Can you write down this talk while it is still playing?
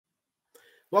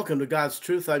Welcome to God's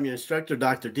Truth. I'm your instructor,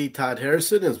 Dr. D. Todd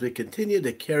Harrison, as we continue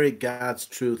to carry God's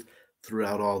truth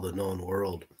throughout all the known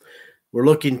world. We're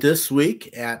looking this week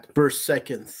at 1st,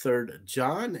 2nd, 3rd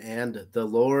John and the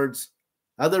Lord's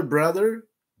other brother,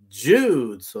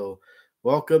 Jude. So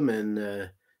welcome and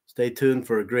stay tuned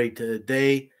for a great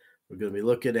day. We're going to be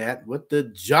looking at what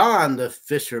did John, the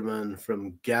fisherman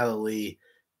from Galilee,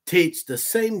 teach. The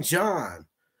same John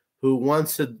who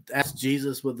once had asked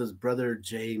Jesus with his brother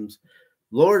James,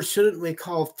 Lord, shouldn't we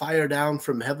call fire down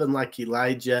from heaven like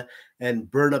Elijah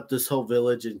and burn up this whole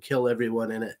village and kill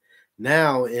everyone in it?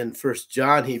 Now in 1st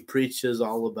John, he preaches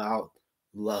all about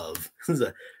love. It's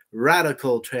a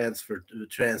radical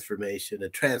transformation, a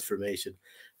transformation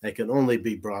that can only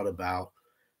be brought about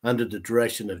under the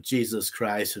direction of Jesus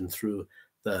Christ and through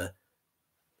the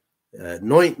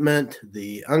anointment,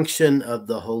 the unction of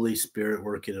the Holy Spirit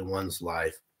working in one's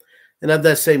life. And of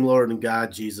that same Lord and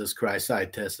God, Jesus Christ, I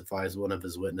testify as one of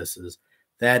his witnesses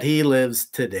that he lives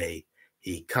today.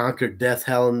 He conquered death,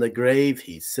 hell, and the grave.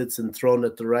 He sits enthroned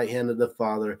at the right hand of the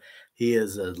Father. He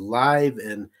is alive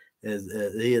and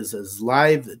he is as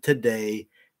live today,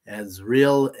 as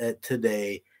real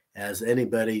today as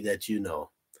anybody that you know.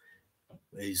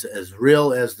 He's as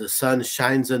real as the sun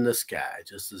shines in the sky.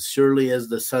 Just as surely as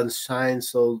the sun shines,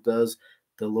 so does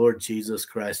the Lord Jesus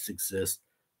Christ exist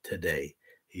today.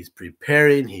 He's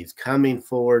preparing, he's coming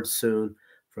forward soon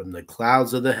from the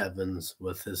clouds of the heavens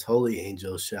with his holy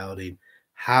angels shouting,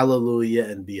 Hallelujah,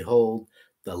 and behold,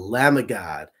 the Lamb of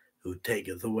God who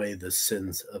taketh away the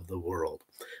sins of the world.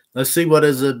 Let's see what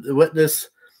his witness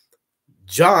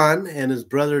John and his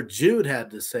brother Jude had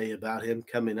to say about him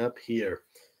coming up here.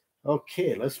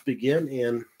 Okay, let's begin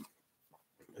in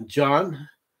John,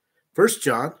 1st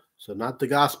John, so not the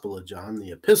Gospel of John,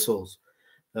 the epistles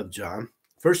of John.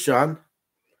 1st John,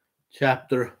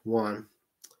 chapter 1,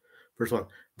 verse 1.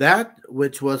 That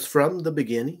which was from the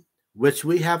beginning, which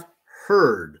we have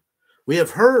heard. We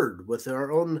have heard with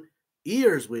our own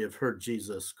ears, we have heard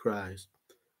Jesus Christ.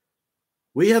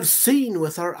 We have seen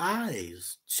with our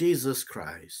eyes Jesus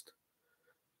Christ.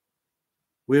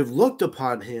 We have looked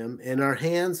upon him, and our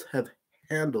hands have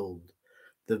handled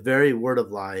the very word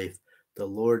of life, the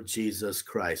Lord Jesus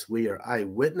Christ. We are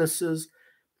eyewitnesses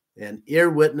and ear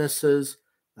witnesses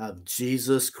of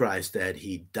Jesus Christ, that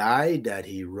he died, that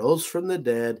he rose from the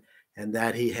dead, and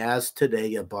that he has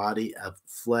today a body of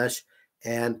flesh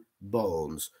and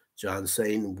bones. John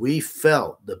saying, we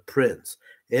felt the prints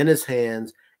in his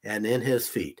hands and in his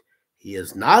feet. He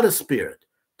is not a spirit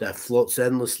that floats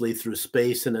endlessly through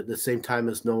space and at the same time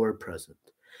is nowhere present.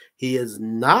 He is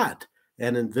not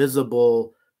an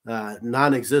invisible,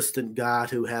 non-existent God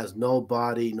who has no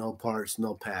body, no parts,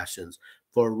 no passions.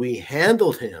 For we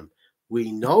handled him. We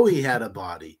know he had a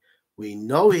body. We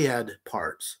know he had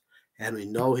parts. And we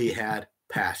know he had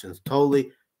passions.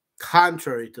 Totally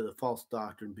contrary to the false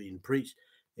doctrine being preached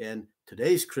in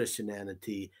today's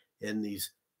Christianity in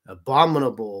these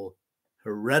abominable,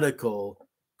 heretical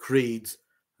creeds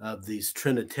of these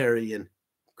Trinitarian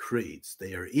creeds.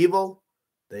 They are evil.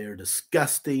 They are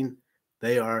disgusting.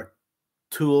 They are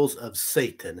tools of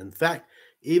Satan. In fact,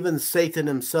 even Satan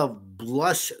himself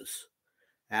blushes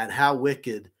at how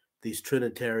wicked these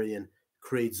Trinitarian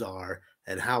creeds are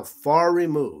and how far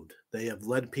removed they have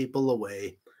led people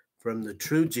away from the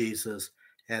true Jesus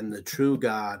and the true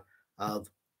God of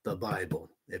the Bible.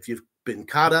 If you've been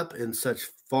caught up in such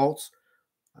false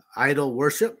idol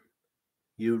worship,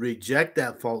 you reject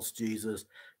that false Jesus,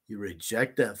 you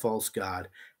reject that false God,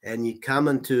 and you come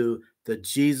into the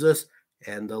Jesus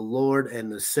and the Lord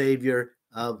and the Savior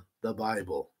of the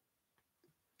Bible.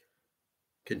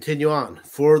 Continue on.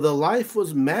 For the life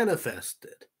was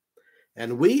manifested,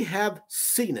 and we have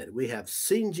seen it. We have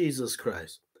seen Jesus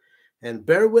Christ, and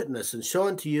bear witness and show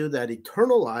unto you that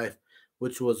eternal life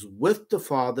which was with the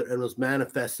Father and was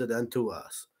manifested unto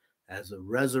us as a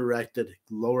resurrected,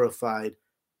 glorified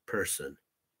person.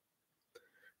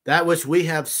 That which we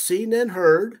have seen and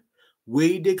heard,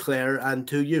 we declare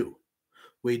unto you.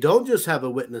 We don't just have a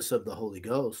witness of the Holy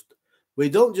Ghost. We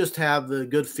don't just have a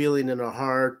good feeling in our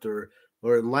heart or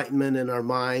enlightenment in our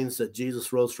minds that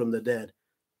Jesus rose from the dead.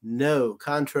 No,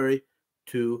 contrary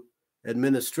to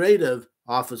administrative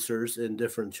officers in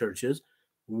different churches,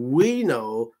 we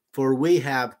know, for we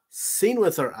have seen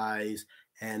with our eyes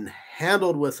and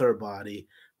handled with our body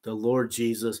the Lord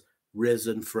Jesus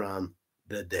risen from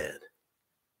the dead.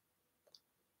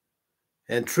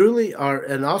 And truly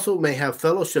and also may have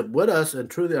fellowship with us, and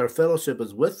truly our fellowship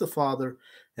is with the Father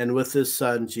and with his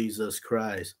Son, Jesus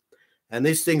Christ. And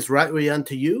these things write we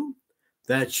unto you,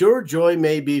 that your joy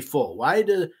may be full. Why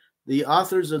do the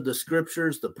authors of the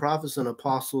scriptures, the prophets and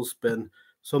apostles, spend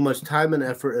so much time and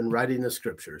effort in writing the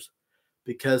scriptures?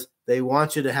 Because they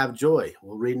want you to have joy.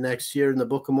 We'll read next year in the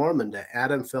Book of Mormon that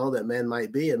Adam fell that men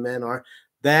might be and men are,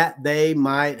 that they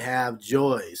might have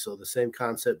joy. So the same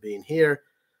concept being here,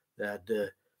 that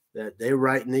they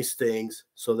write in these things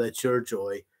so that your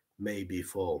joy may be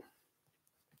full.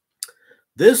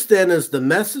 This then is the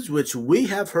message which we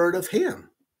have heard of him.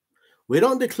 We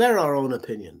don't declare our own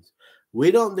opinions.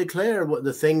 We don't declare what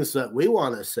the things that we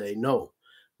want to say. No,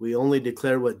 we only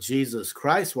declare what Jesus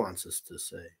Christ wants us to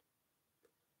say.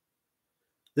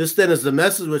 This then is the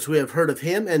message which we have heard of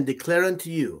him and declare unto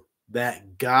you,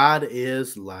 that God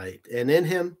is light, and in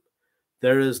him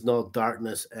there is no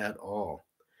darkness at all.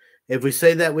 If we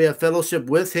say that we have fellowship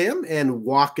with him and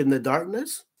walk in the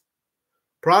darkness,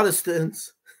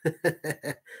 Protestants,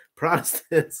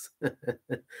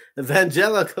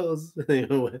 evangelicals,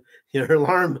 your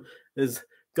alarm is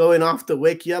going off to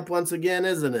wake you up once again,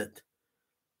 isn't it?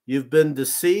 You've been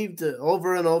deceived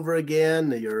over and over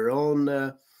again. Your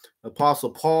own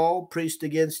Apostle Paul preached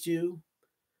against you.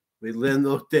 We then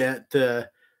looked at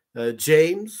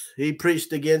James. He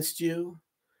preached against you.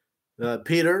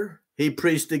 Peter, he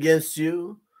preached against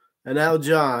you. And now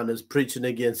John is preaching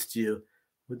against you.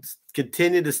 Let's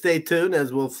continue to stay tuned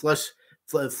as we'll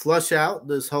flush out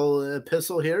this whole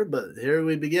epistle here. But here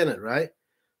we begin it, right?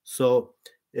 So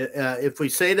if we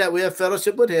say that we have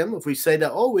fellowship with him, if we say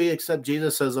that, we accept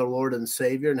Jesus as our Lord and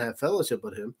Savior and have fellowship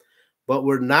with him, but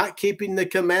we're not keeping the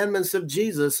commandments of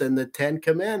Jesus and the 10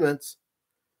 commandments,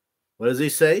 what does he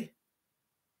say?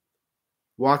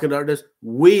 Walk in darkness.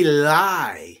 We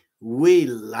lie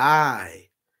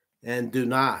and do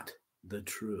not the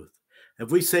truth. If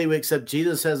we say we accept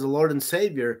Jesus as the Lord and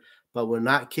Savior, but we're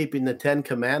not keeping the 10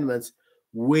 commandments,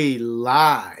 we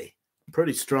lie.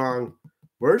 Pretty strong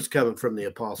words coming from the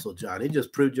Apostle John. He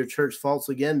just proved your church false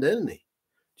again, didn't he?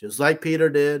 Just like Peter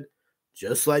did,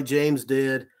 just like James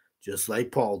did, just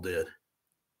like Paul did.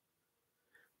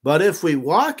 But if we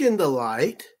walk in the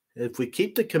light, if we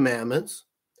keep the commandments,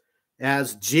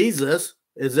 as Jesus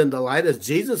is in the light, as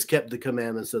Jesus kept the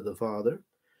commandments of the Father,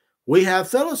 we have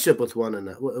fellowship with one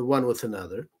with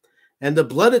another. And the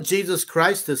blood of Jesus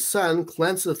Christ, his Son,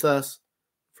 cleanseth us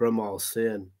from all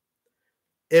sin.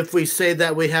 If we say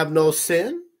that we have no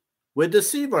sin, we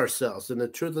deceive ourselves, and the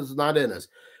truth is not in us.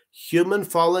 Human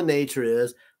fallen nature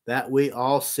is that we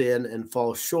all sin and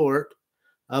fall short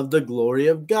of the glory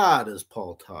of God, as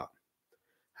Paul taught.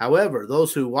 However,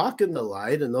 those who walk in the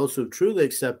light and those who truly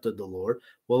accepted the Lord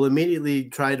will immediately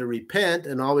try to repent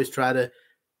and always try to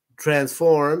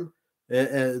transform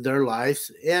their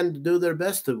lives and do their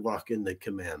best to walk in the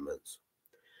commandments.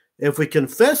 If we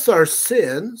confess our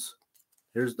sins,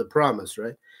 here's the promise,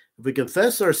 right? If we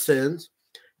confess our sins,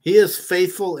 he is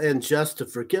faithful and just to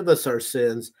forgive us our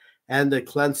sins and to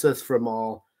cleanse us from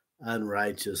all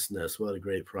unrighteousness. What a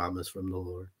great promise from the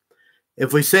Lord.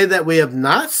 If we say that we have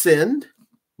not sinned,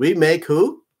 we make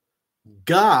who?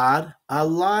 God a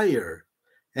liar,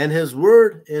 and his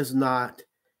word is not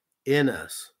in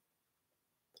us.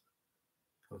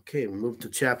 Okay, we move to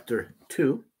chapter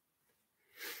 2.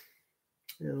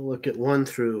 And look at 1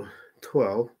 through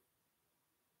 12.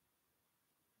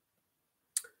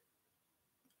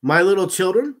 My little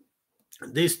children,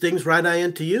 these things write I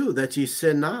unto you, that ye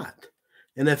sin not.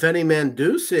 And if any man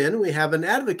do sin, we have an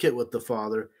advocate with the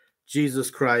Father,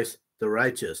 Jesus Christ the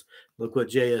righteous. Look what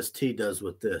JST does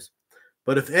with this.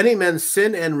 But if any man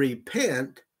sin and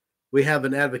repent, we have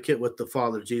an advocate with the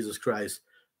Father, Jesus Christ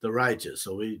the righteous.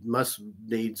 So we must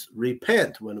needs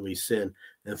repent when we sin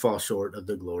and fall short of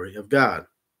the glory of God.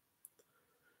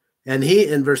 And he,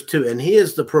 in verse 2, and he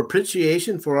is the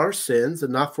propitiation for our sins,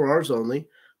 and not for ours only,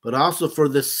 but also for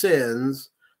the sins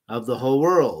of the whole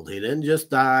world. He didn't just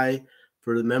die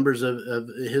for the members of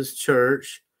his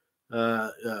church,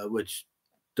 which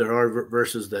there are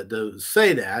verses that do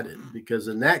say that, because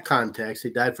in that context,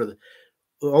 he died for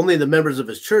only the members of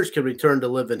his church can return to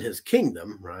live in his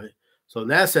kingdom, right? So in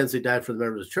that sense, he died for the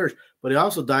members of the church, but he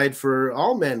also died for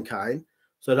all mankind,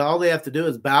 so that all they have to do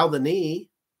is bow the knee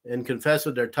and confess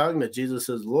with their tongue that Jesus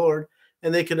is Lord,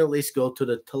 and they can at least go to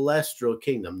the telestial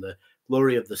kingdom. The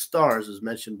glory of the stars is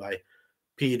mentioned by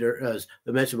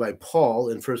Paul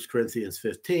in 1 Corinthians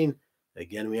 15.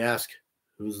 Again, we ask,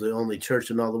 who's the only church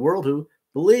in all the world who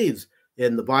believes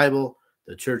in the Bible?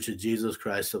 The Church of Jesus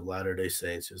Christ of Latter-day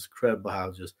Saints. Just incredible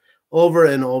how just over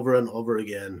and over and over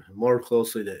again, more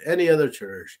closely than any other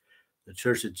church, the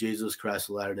Church of Jesus Christ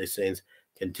of Latter-day Saints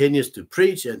continues to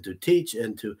preach and to teach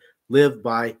and to live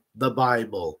by the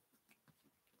Bible.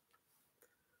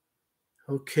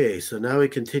 Okay, so now we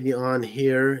continue on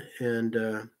here,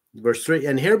 and verse 3,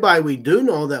 and hereby we do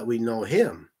know that we know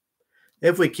him,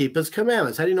 if we keep his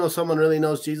commandments. How do you know someone really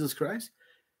knows Jesus Christ?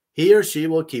 He or she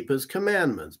will keep his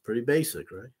commandments. Pretty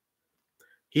basic, right?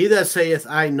 He that saith,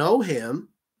 I know him,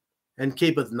 and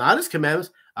keepeth not his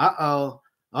commandments,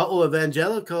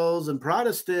 evangelicals and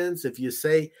Protestants, if you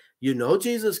say you know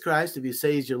Jesus Christ, if you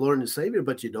say he's your Lord and Savior,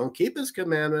 but you don't keep his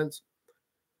commandments,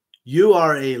 you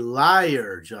are a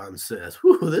liar, John says.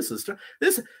 Whew, this is strong.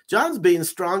 John's being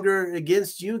stronger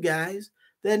against you guys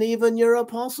than even your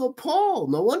apostle Paul.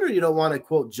 No wonder you don't want to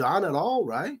quote John at all,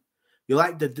 right? You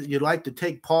like to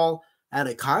take Paul out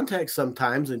of context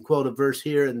sometimes and quote a verse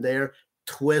here and there,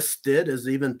 twisted, as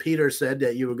even Peter said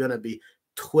that you were going to be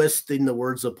twisting the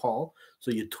words of Paul.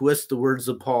 So you twist the words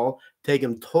of Paul, take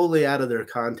them totally out of their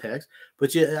context.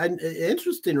 But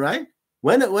interesting, right?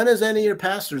 When has any of your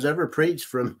pastors ever preached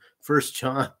from 1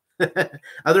 John?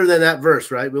 Other than that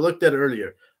verse, right? We looked at it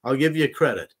earlier. I'll give you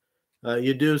credit.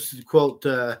 You do quote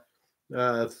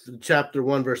chapter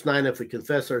 1, verse 9, if we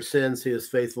confess our sins, he is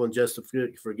faithful and just to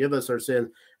forgive us our sins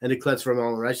and to cleanse from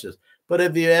all unrighteousness. But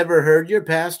have you ever heard your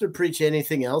pastor preach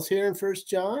anything else here in 1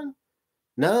 John?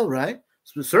 No, right?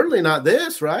 So certainly not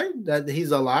this, right? That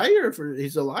he's a liar,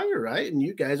 right? And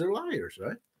you guys are liars,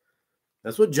 right?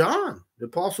 That's what the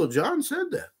Apostle John said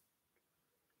that.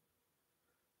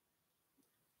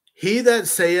 He that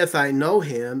saith, I know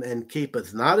him, and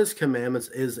keepeth not his commandments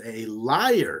is a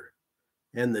liar,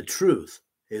 and the truth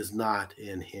is not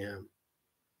in him.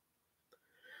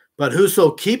 But whoso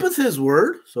keepeth his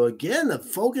word, so again, the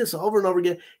focus over and over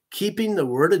again, keeping the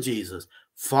word of Jesus,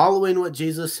 following what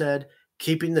Jesus said,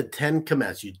 keeping the 10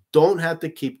 commandments. You don't have to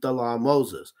keep the law of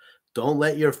Moses. Don't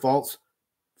let your false,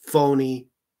 phony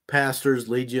pastors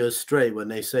lead you astray when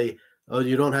they say, oh,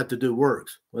 you don't have to do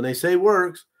works. When they say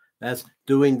works, that's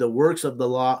doing the works of the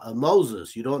law of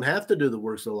Moses. You don't have to do the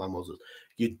works of the law of Moses.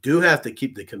 You do have to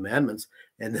keep the commandments.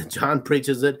 And then John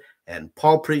preaches it, and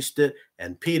Paul preached it,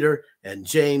 and Peter, and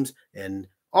James, and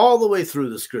all the way through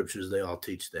the scriptures, they all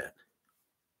teach that.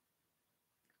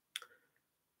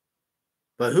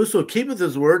 But whoso keepeth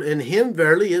his word, in him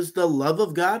verily is the love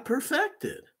of God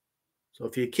perfected. So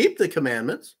if you keep the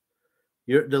commandments,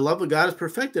 the love of God is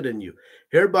perfected in you.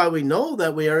 Hereby we know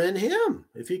that we are in him.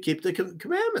 If you keep the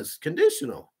commandments,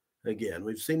 conditional. Again,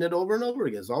 we've seen it over and over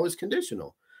again. It's always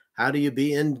conditional. How do you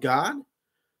be in God?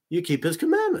 You keep his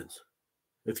commandments.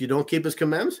 If you don't keep his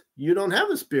commandments, you don't have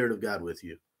the Spirit of God with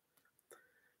you.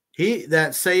 He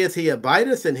that saith he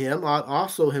abideth in him ought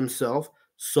also himself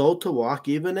so to walk,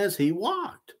 even as he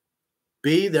walked.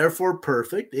 Be therefore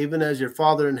perfect, even as your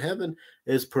Father in heaven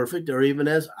is perfect, or even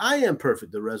as I am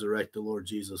perfect, the resurrected Lord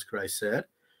Jesus Christ said.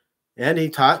 And he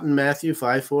taught in Matthew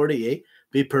 5:48,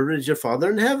 be perfect as your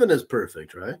Father in heaven is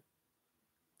perfect, right?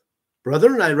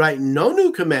 Brethren, I write no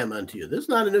new commandment unto you. This is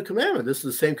not a new commandment. This is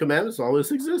the same commandment that's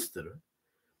always existed. Right?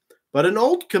 But an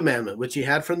old commandment, which ye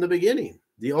had from the beginning.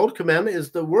 The old commandment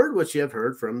is the word which ye have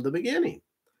heard from the beginning.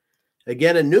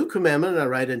 Again, a new commandment I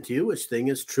write unto you, which thing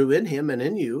is true in him and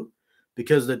in you,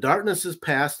 because the darkness is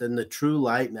past and the true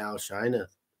light now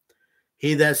shineth.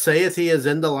 He that saith he is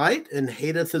in the light and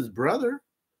hateth his brother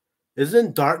is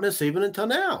in darkness even until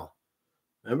now.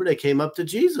 Remember, they came up to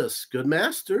Jesus, good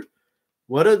master.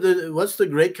 What's the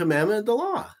great commandment of the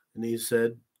law? And he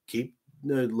said,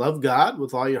 love God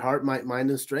with all your heart, might, mind,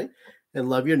 and strength, and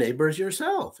love your neighbor as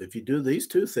yourself. If you do these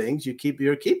two things,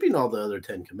 you're keeping all the other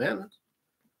 10 commandments.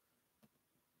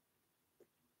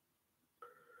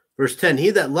 Verse 10, he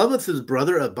that loveth his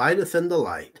brother abideth in the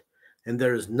light, and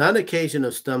there is none occasion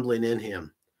of stumbling in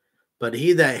him. But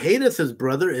he that hateth his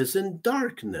brother is in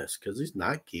darkness, because he's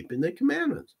not keeping the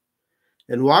commandments,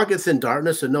 and walketh in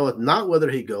darkness, and knoweth not whither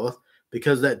he goeth,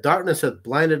 because that darkness hath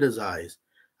blinded his eyes.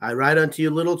 I write unto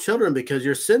you, little children, because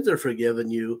your sins are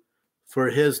forgiven you for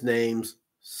his name's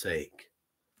sake.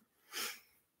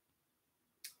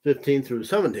 15 through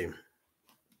 17.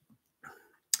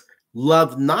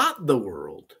 Love not the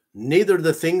world, neither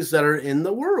the things that are in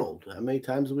the world. How many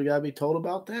times have we got to be told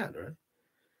about that, right?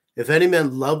 If any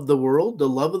man love the world, the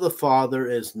love of the Father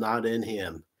is not in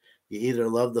him. You either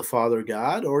love the Father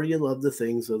God, or you love the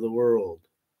things of the world.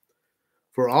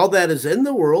 For all that is in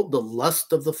the world, the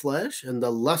lust of the flesh, and the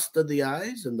lust of the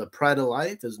eyes, and the pride of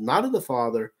life, is not of the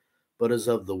Father, but is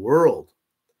of the world.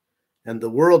 And the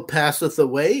world passeth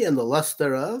away, and the lust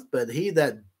thereof, but he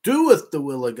that doeth the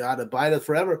will of God abideth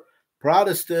forever.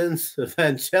 Protestants,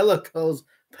 evangelicals,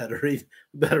 better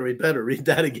read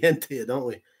that again to you, don't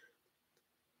we?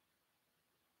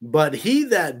 But he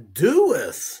that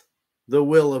doeth the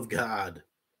will of God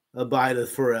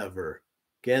abideth forever.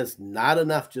 Again, it's not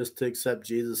enough just to accept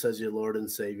Jesus as your Lord and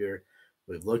Savior.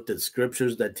 We've looked at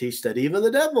scriptures that teach that even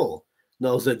the devil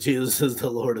knows that Jesus is the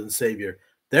Lord and Savior.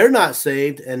 They're not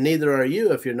saved, and neither are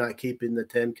you if you're not keeping the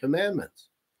 10 commandments.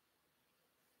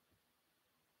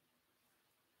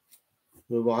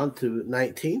 Move on to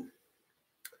 19.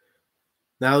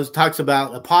 Now it talks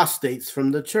about apostates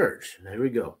from the church. Here we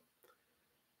go.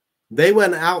 They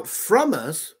went out from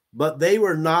us, but they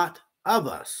were not of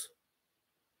us.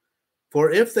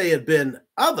 For if they had been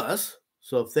of us,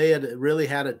 so if they had really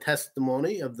had a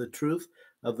testimony of the truth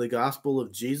of the gospel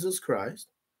of Jesus Christ,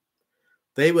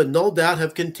 they would no doubt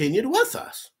have continued with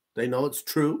us. They know it's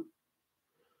true.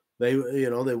 They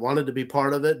wanted to be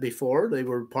part of it before. They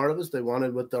were part of us. They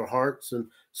wanted with their hearts and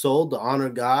soul to honor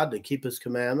God, to keep his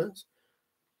commandments.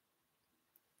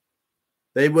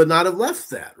 They would not have left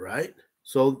that, right?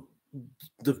 So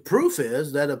the proof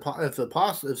is that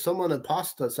if someone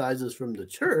apostatizes from the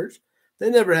church, they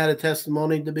never had a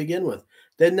testimony to begin with.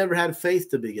 They never had faith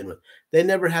to begin with. They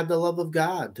never had the love of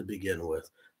God to begin with.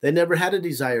 They never had a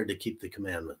desire to keep the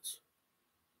commandments.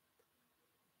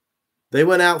 They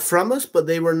went out from us, but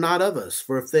they were not of us.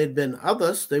 For if they'd been of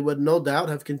us, they would no doubt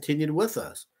have continued with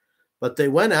us. But they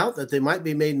went out that they might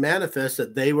be made manifest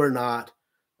that they were not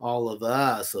all of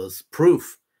us. So it's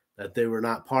proof that they were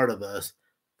not part of us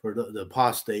for the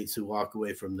apostates who walk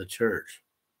away from the church.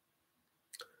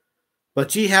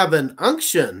 But ye have an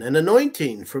unction, an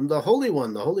anointing from the Holy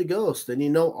One, the Holy Ghost, and ye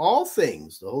know all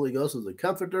things. The Holy Ghost is a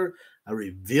comforter, a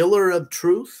revealer of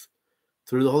truth.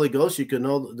 Through the Holy Ghost, you can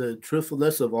know the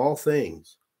truthfulness of all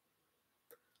things.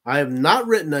 I have not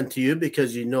written unto you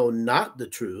because you know not the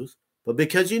truth, but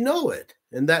because you know it,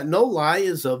 and that no lie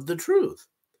is of the truth.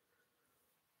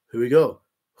 Here we go.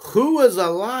 Who is a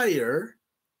liar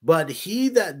but he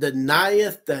that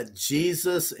denieth that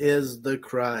Jesus is the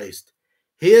Christ?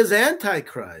 He is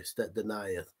Antichrist that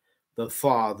denieth the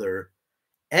Father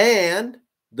and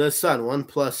the Son. 1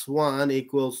 + 1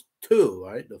 = 2,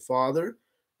 right? The Father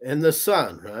and the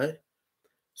Son, right?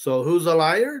 So who's a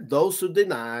liar? Those who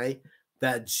deny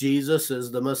that Jesus is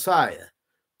the Messiah,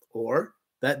 or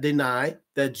that deny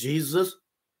that Jesus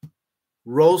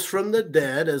rose from the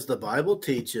dead, as the Bible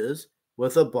teaches,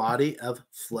 with a body of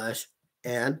flesh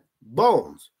and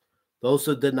bones. Those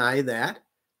who deny that,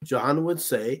 John would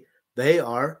say, they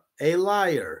are a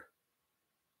liar.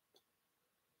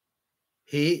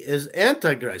 He is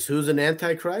Antichrist. Who's an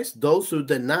Antichrist? Those who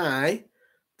deny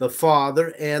the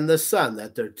Father and the Son,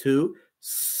 that they're two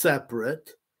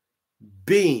separate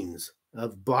beings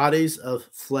of bodies of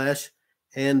flesh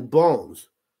and bones.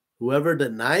 Whoever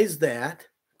denies that,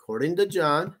 according to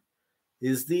John,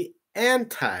 is the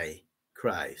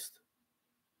Antichrist.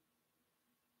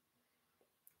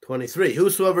 23,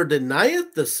 whosoever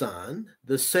denieth the Son,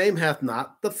 the same hath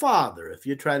not the Father. If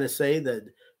you're trying to say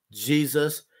that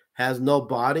Jesus has no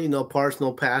body, no parts,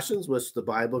 no passions, which the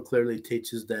Bible clearly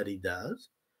teaches that he does,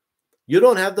 you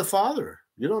don't have the Father.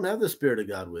 You don't have the Spirit of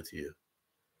God with you.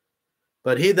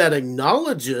 But he that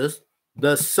acknowledges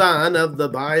the Son of the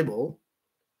Bible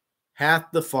hath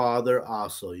the Father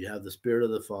also. You have the Spirit of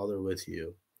the Father with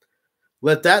you.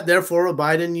 Let that therefore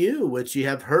abide in you, which ye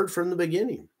have heard from the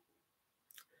beginning.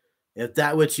 If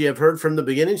that which ye have heard from the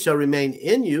beginning shall remain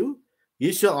in you,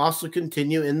 ye shall also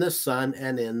continue in the Son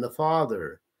and in the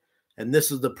Father. And this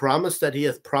is the promise that he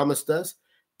hath promised us,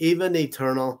 even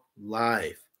eternal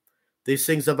life. These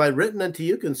things have I written unto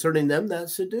you concerning them that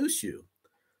seduce you.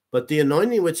 But the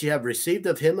anointing which ye have received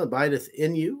of him abideth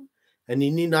in you, and ye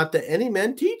need not that any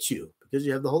man teach you, because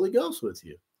you have the Holy Ghost with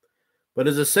you. But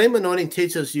as the same anointing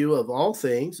teaches you of all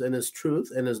things, and is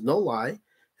truth, and is no lie,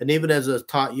 and even as it is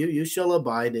taught you, you shall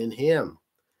abide in him.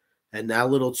 And now,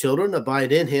 little children,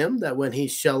 abide in him, that when he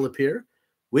shall appear,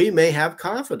 we may have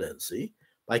confidence, see,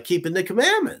 by keeping the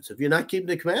commandments. If you're not keeping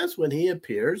the commandments, when he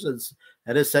appears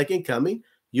at his second coming,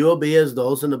 you will be as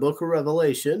those in the book of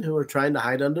Revelation who are trying to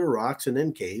hide under rocks and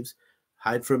in caves,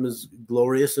 hide from his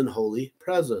glorious and holy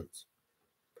presence.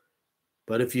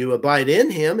 But if you abide in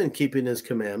him and keeping his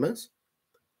commandments,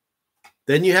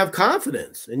 then you have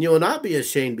confidence, and you will not be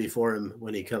ashamed before him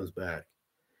when he comes back.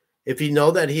 If you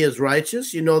know that he is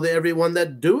righteous, you know that everyone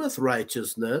that doeth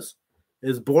righteousness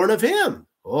is born of him.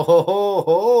 Oh, ho, ho,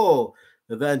 ho.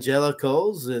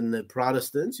 Evangelicals and the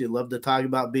Protestants, you love to talk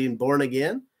about being born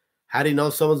again. How do you know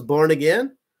someone's born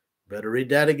again? Better read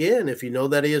that again. If you know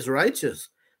that he is righteous,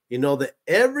 you know that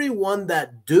everyone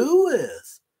that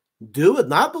doeth,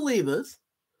 not believeth,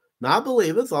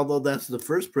 although that's the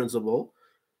first principle,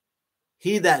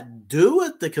 he that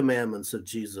doeth the commandments of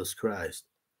Jesus Christ,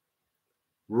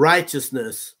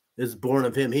 righteousness is born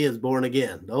of him. He is born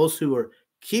again. Those who are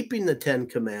keeping the 10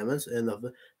 commandments and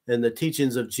the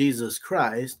teachings of Jesus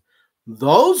Christ,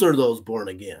 those are those born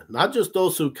again, not just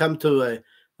those who come to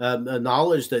a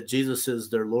knowledge that Jesus is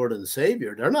their Lord and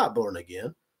Savior. They're not born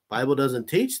again. Bible doesn't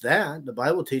teach that. The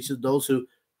Bible teaches those who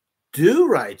do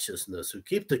righteousness, who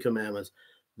keep the commandments.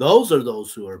 Those are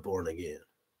those who are born again.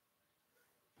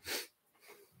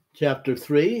 Chapter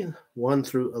 3, 1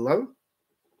 through 11.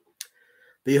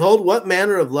 Behold, what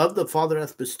manner of love the Father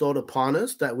hath bestowed upon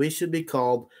us, that we should be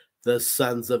called the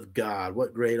sons of God.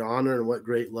 What great honor and what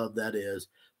great love that is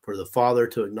for the Father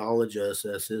to acknowledge us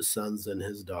as his sons and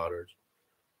his daughters.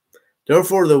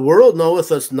 Therefore the world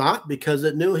knoweth us not, because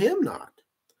it knew him not.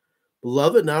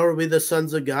 Beloved, now are we the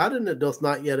sons of God, and it doth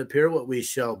not yet appear what we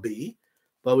shall be.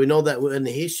 But we know that when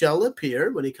he shall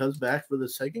appear, when he comes back for the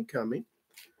second coming,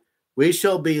 we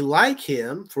shall be like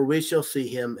him, for we shall see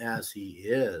him as he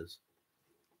is.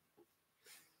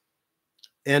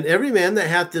 And every man that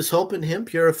hath this hope in him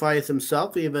purifieth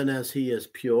himself, even as he is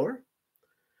pure.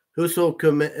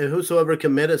 Whosoever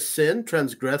committeth sin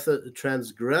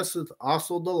transgresseth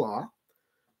also the law,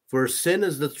 for sin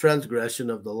is the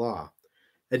transgression of the law.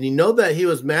 And ye know that he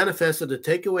was manifested to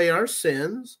take away our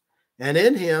sins, and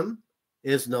in him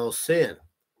is no sin.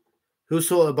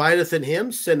 Whoso abideth in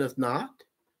him sinneth not.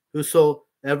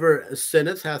 Whosoever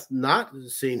sinneth hath not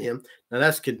seen him. Now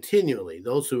that's continually.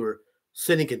 Those who are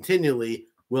sinning continually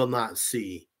will not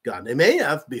see God. They may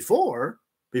have before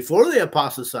they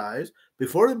apostatized,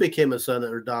 before they became a son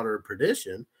or daughter of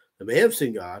perdition. They may have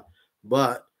seen God,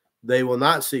 but they will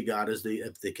not see God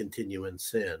if they continue in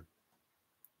sin.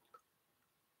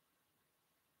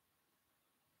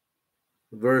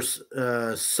 Verse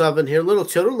 7 here, little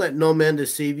children, let no man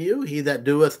deceive you. He that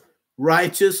doeth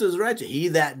righteous is righteous. He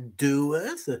that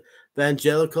doeth,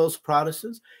 evangelicals,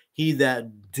 Protestants, he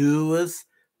that doeth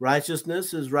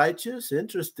righteousness is righteous.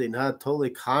 Interesting, huh? Totally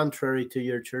contrary to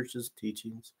your church's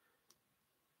teachings.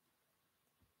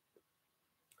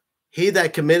 He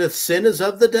that committeth sin is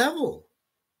of the devil.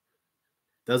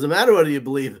 Doesn't matter whether you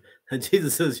believe that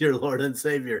Jesus is your Lord and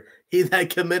Savior. He that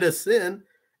committeth sin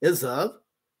is of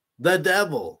the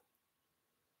devil.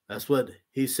 That's what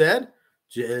he said.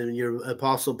 Your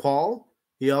Apostle Paul,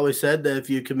 he always said that if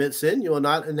you commit sin, you will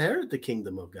not inherit the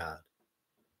kingdom of God.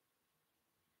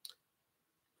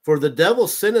 For the devil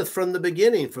sinneth from the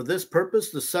beginning. For this purpose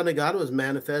the Son of God was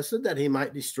manifested, that he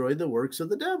might destroy the works of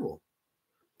the devil.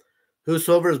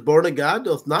 Whosoever is born of God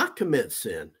doth not commit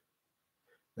sin.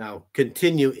 Now,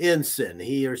 continue in sin.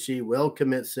 He or she will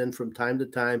commit sin from time to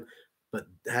time, but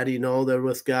how do you know they're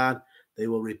with God? They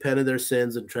will repent of their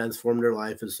sins and transform their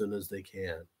life as soon as they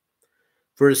can.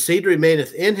 For his seed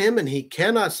remaineth in him, and he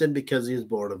cannot sin because he is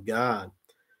born of God.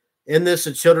 In this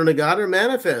the children of God are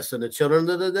manifest, and the children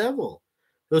of the devil.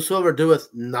 Whosoever doeth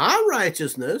not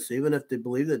righteousness, even if they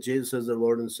believe that Jesus is their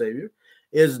Lord and Savior,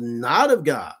 is not of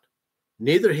God,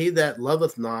 neither he that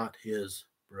loveth not his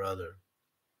brother.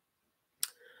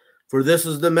 For this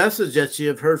is the message that ye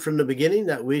have heard from the beginning,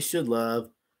 that we should love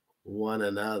one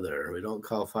another. We don't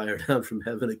call fire down from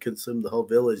heaven and consume the whole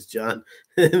village, John.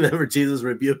 Remember, Jesus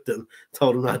rebuked them,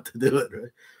 told them not to do it,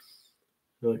 right?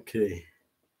 Okay.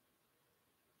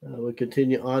 We'll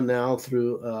continue on now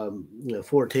through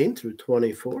 14 through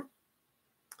 24.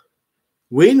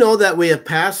 We know that we have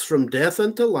passed from death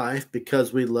unto life,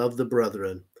 because we love the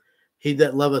brethren. He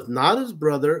that loveth not his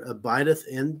brother abideth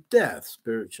in death,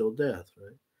 spiritual death,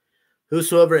 right?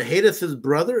 Whosoever hateth his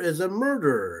brother is a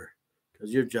murderer,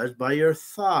 because you're judged by your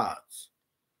thoughts.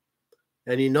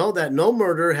 And you know that no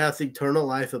murderer hath eternal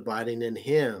life abiding in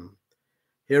him.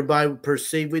 Hereby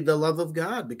perceive we the love of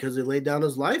God, because he laid down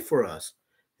his life for us.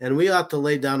 And we ought to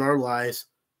lay down our lives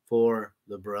for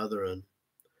the brethren.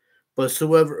 But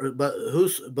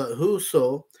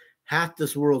whoso hath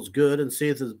this world's good, and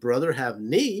seeth his brother have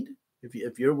need,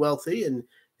 if you're wealthy and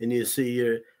you see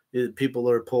your people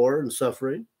are poor and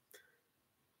suffering,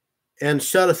 and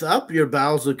shutteth up your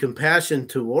bowels of compassion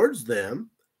towards them,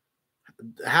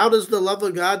 how does the love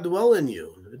of God dwell in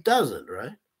you? It doesn't,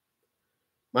 right?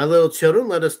 My little children,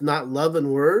 let us not love in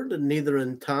word, and neither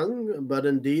in tongue, but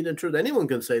in deed and truth. Anyone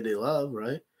can say they love,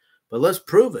 right? But let's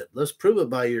prove it. Let's prove it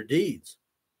by your deeds.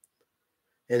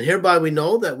 And hereby we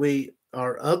know that we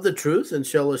are of the truth, and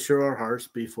shall assure our hearts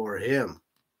before him.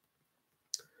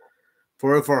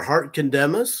 For if our heart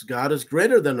condemn us, God is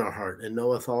greater than our heart, and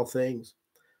knoweth all things.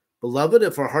 Beloved,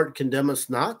 if our heart condemn us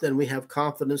not, then we have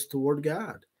confidence toward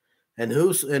God. And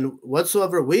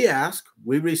whatsoever we ask,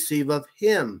 we receive of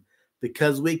him,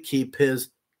 because we keep his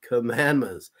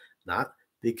commandments, not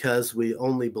because we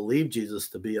only believe Jesus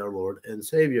to be our Lord and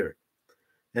Savior.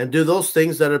 And do those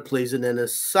things that are pleasing in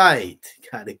his sight.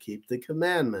 Got to keep the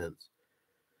commandments.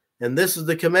 And this is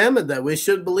the commandment, that we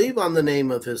should believe on the name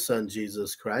of his Son,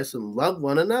 Jesus Christ, and love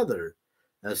one another,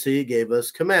 as he gave us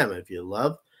commandment. If you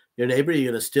love your neighbor, are you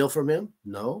going to steal from him?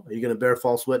 No. Are you going to bear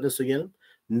false witness against him?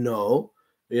 No.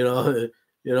 You know,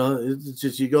 it's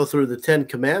just you go through the 10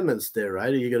 commandments there,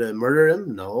 right? Are you going to murder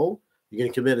him? No. You're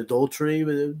going to commit adultery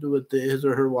with his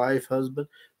or her wife, husband?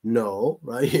 No,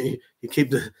 right? You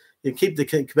keep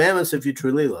the commandments if you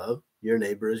truly love your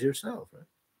neighbor as yourself, right?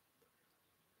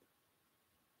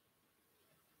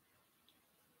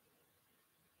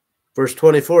 Verse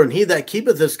 24, and he that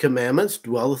keepeth his commandments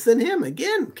dwelleth in him.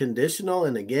 Again, conditional,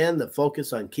 and again, the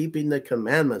focus on keeping the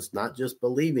commandments, not just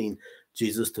believing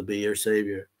Jesus to be your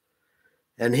Savior.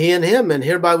 And he in him, and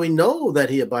hereby we know that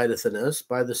he abideth in us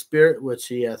by the Spirit which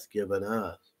he hath given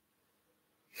us.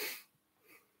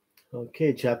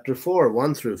 Okay, chapter 4,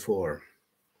 1 through 4.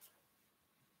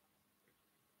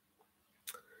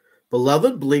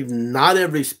 Beloved, believe not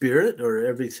every spirit or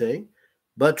everything,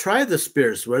 but try the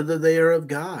spirits, whether they are of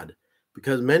God,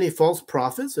 because many false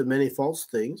prophets and many false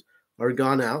things are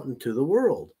gone out into the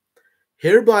world.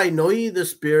 Hereby know ye the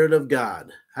Spirit of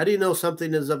God. How do you know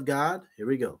something is of God? Here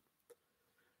we go.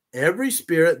 Every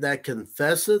spirit that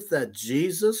confesseth that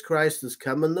Jesus Christ is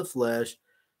come in the flesh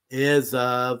is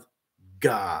of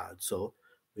God. So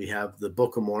we have the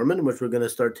Book of Mormon, which we're going to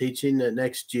start teaching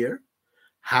next year.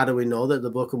 How do we know that the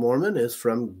Book of Mormon is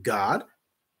from God?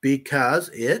 Because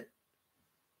it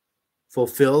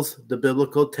fulfills the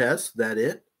biblical test that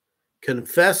it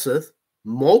confesseth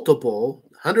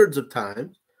hundreds of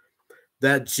times,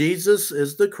 that Jesus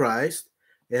is the Christ,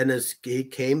 and he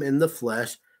came in the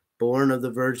flesh, born of the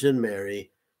Virgin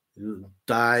Mary, who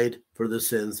died for the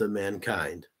sins of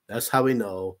mankind. That's how we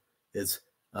know it's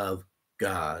of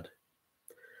God.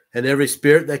 And every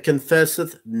spirit that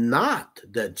confesseth not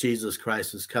that Jesus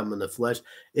Christ is come in the flesh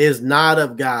is not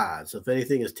of God. So if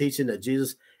anything is teaching that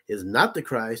Jesus is not the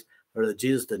Christ, or that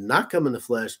Jesus did not come in the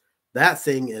flesh, that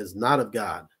thing is not of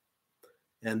God.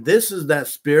 And this is that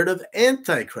spirit of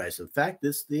Antichrist. In fact,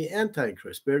 this is the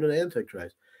Antichrist, spirit of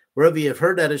Antichrist. Wherever ye have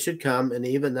heard that it should come, and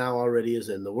even now already is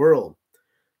in the world.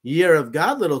 Ye are of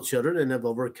God, little children, and have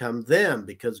overcome them,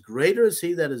 because greater is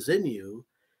he that is in you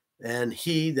than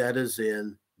he that is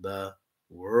in the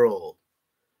world.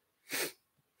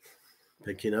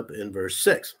 Picking up in verse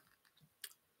 6.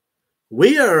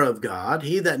 We are of God.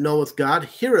 He that knoweth God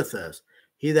heareth us.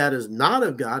 He that is not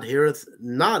of God heareth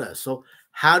not us. So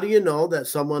how do you know that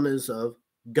someone is of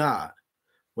God?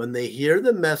 When they hear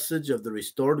the message of the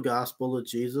restored gospel of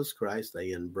Jesus Christ,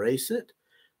 they embrace it.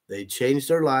 They change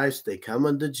their lives. They come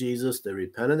unto Jesus. They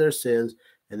repent of their sins,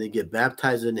 and they get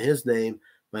baptized in his name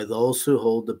by those who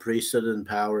hold the priesthood and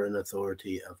power and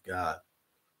authority of God.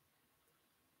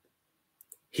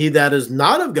 He that is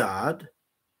not of God,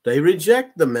 they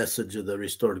reject the message of the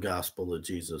restored gospel of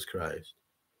Jesus Christ.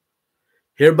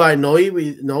 Hereby know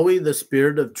we the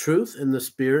spirit of truth and the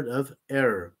spirit of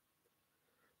error.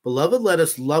 Beloved, let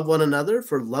us love one another,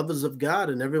 for love is of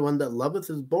God, and everyone that loveth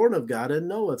is born of God and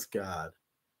knoweth God.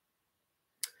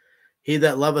 He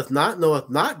that loveth not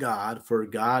knoweth not God, for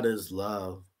God is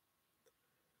love.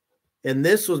 And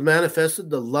this was manifested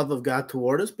the love of God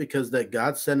toward us, because that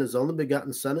God sent his only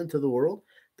begotten Son into the world,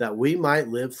 that we might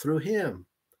live through him.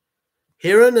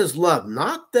 Herein is love,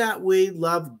 not that we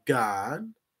love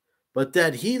God, but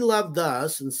that he loved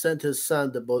us and sent his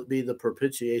Son to be the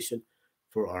propitiation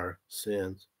for our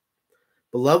sins.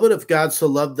 Beloved, if God so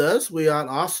loved us, we ought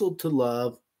also to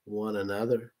love one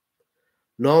another.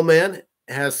 No man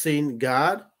has seen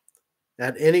God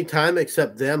at any time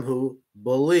except them who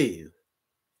believe.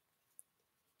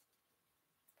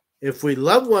 If we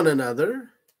love one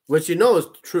another, which you know is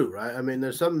true, right? I mean,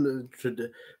 there's some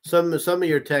of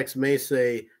your texts may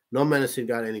say no man has seen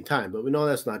God at any time, but we know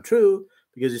that's not true,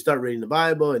 because you start reading the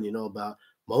Bible and you know about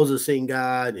Moses seeing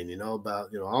God, and you know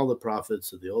about all the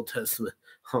prophets of the Old Testament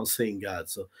all seeing God.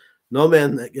 So no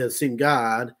man has seen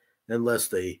God unless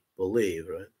they believe,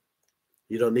 right?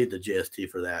 You don't need the JST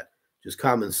for that. Just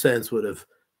common sense would have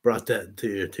brought that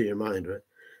to your mind, right?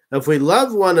 If we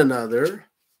love one another,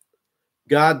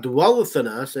 God dwelleth in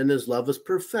us, and his love is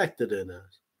perfected in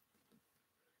us.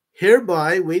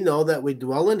 Hereby we know that we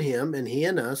dwell in him, and he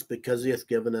in us, because he hath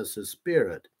given us his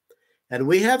Spirit. And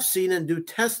we have seen and do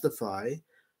testify.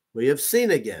 We have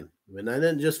seen again. When I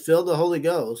didn't just feel the Holy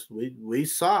Ghost, we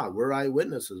saw. We're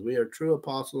eyewitnesses. We are true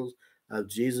apostles of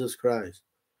Jesus Christ.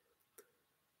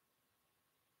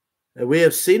 And we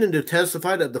have seen and do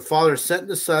testify that the Father sent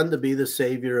the Son to be the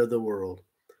Savior of the world.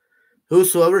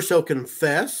 Whosoever shall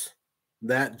confess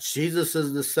that Jesus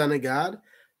is the Son of God,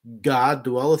 God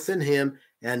dwelleth in him,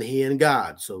 and he in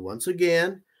God. So once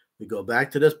again, we go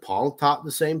back to this. Paul taught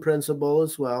the same principle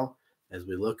as well. As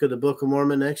we look at the Book of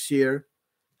Mormon next year,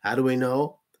 how do we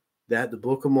know that the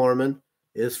Book of Mormon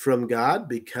is from God?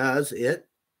 Because it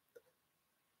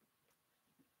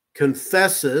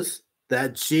confesses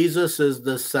that Jesus is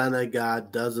the Son of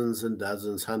God dozens and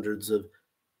dozens, hundreds of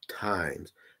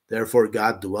times. Therefore,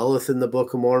 God dwelleth in the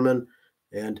Book of Mormon,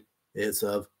 and it's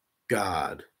of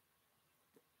God.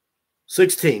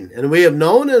 16, and we have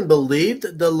known and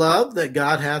believed the love that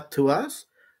God hath to us.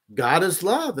 God is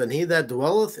love, and he that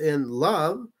dwelleth in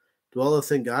love dwelleth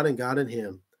in God, and God in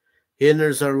him. Herein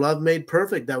is our love made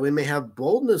perfect, that we may have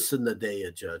boldness in the day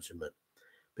of judgment.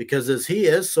 Because as he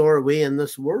is, so are we in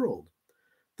this world.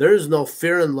 There is no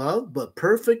fear in love, but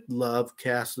perfect love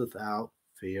casteth out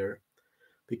fear.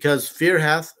 Because fear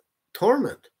hath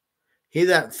torment. He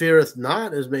that feareth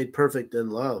not is made perfect in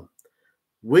love.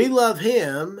 We love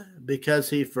him because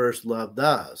he first loved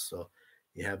us. So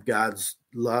you have God's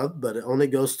love, but it only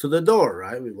goes to the door,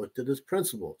 right? We looked at his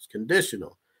principle. It's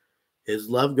conditional. His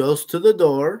love goes to the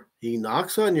door. He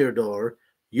knocks on your door.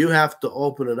 You have to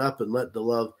open it up and let the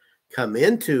love come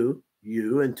into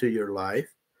you, into your life,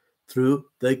 through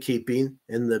the keeping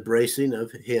and the embracing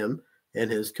of him and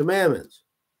his commandments.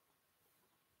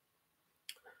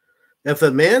 If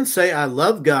a man say, I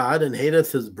love God, and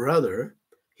hateth his brother,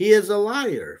 he is a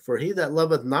liar. For he that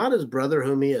loveth not his brother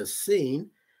whom he has seen,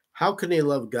 how can he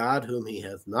love God whom he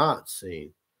hath not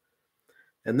seen?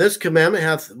 And this commandment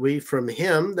hath we from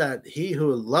him, that he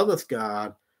who loveth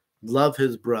God love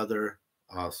his brother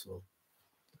also.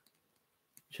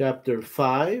 Chapter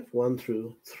 5, 1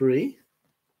 through 3.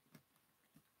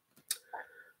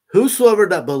 Whosoever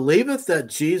that believeth that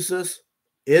Jesus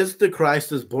is the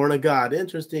Christ is born of God.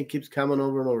 Interesting, it keeps coming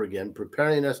over and over again,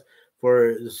 preparing us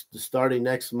for starting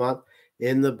next month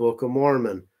in the Book of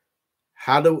Mormon.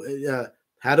 How do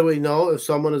we know if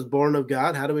someone is born of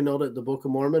God? How do we know that the Book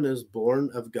of Mormon is born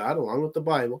of God along with the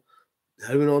Bible?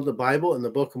 How do we know the Bible and the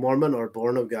Book of Mormon are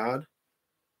born of God?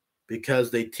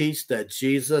 Because they teach that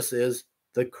Jesus is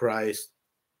the Christ.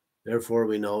 Therefore,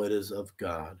 we know it is of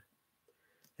God.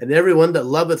 And everyone that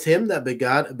loveth him that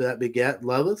begat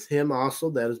loveth him also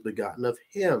that is begotten of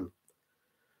him.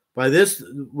 By this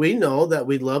we know that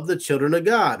we love the children of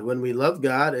God, when we love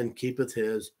God and keepeth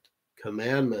his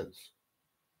commandments.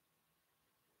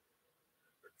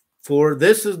 For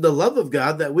this is the love of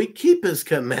God, that we keep his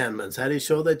commandments. How do you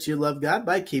show that you love God?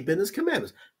 By keeping his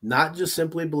commandments, not just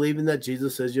simply believing that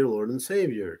Jesus is your Lord and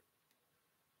Savior.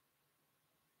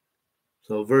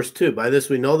 So verse 2, by this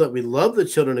we know that we love the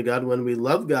children of God. When we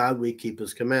love God, we keep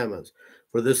his commandments.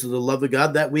 For this is the love of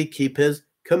God, that we keep his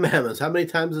commandments. How many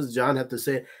times does John have to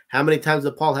say it? How many times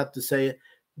did Paul have to say it?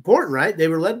 Important, right? They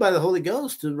were led by the Holy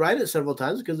Ghost to write it several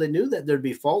times because they knew that there'd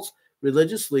be false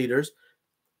religious leaders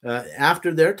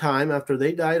after their time, after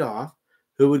they died off,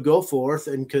 who would go forth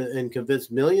and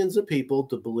convince millions of people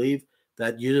to believe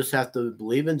that you just have to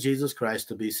believe in Jesus Christ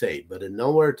to be saved. But it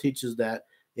nowhere teaches that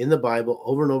in the Bible.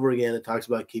 Over and over again, it talks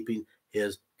about keeping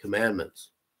his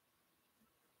commandments.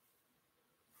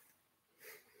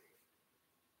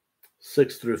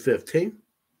 6 through 15.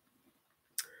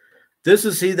 This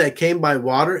is he that came by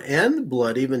water and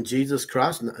blood, even Jesus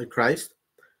Christ,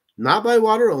 not by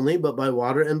water only, but by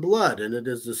water and blood. And it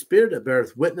is the Spirit that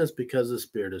beareth witness, because the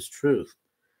Spirit is truth.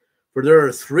 For there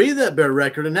are three that bear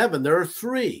record in heaven. There are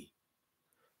three: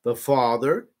 the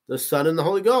Father, the Son, and the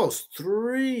Holy Ghost.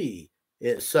 Three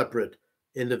separate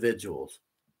individuals.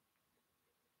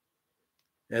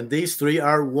 And these three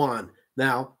are one.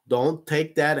 Now, don't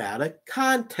take that out of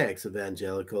context,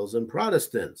 evangelicals and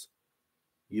Protestants.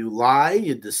 You lie,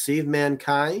 you deceive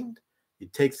mankind, you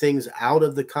take things out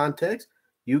of the context.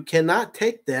 You cannot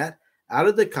take that out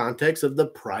of the context of the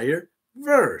prior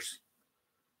verse.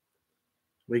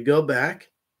 We go back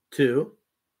to,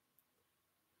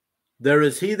 there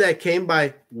is he that came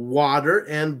by water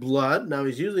and blood. Now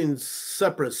he's using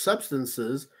separate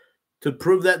substances to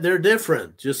prove that they're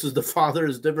different, just as the Father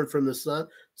is different from the Son,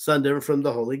 Son different from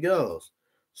the Holy Ghost.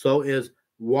 So is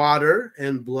water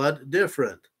and blood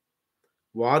different.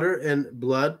 Water and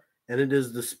blood, and it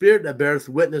is the Spirit that beareth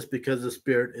witness, because the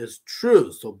Spirit is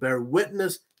truth. So bear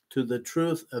witness to the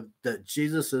truth of that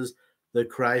Jesus is the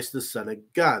Christ, the Son of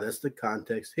God. That's the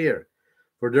context here.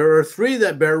 For there are three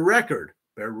that bear record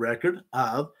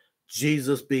of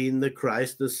Jesus being the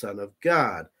Christ, the Son of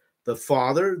God. The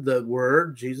Father, the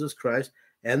Word, Jesus Christ,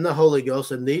 and the Holy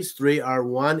Ghost. And these three are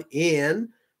one in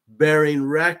bearing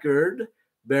record,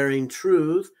 bearing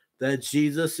truth, that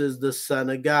Jesus is the Son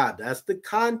of God. That's the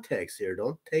context here.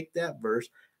 Don't take that verse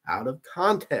out of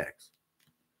context.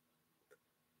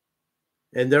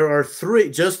 And there are three,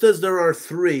 just as there are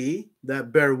three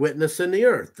that bear witness in the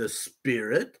earth: the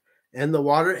Spirit and the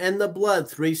water and the blood.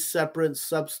 Three separate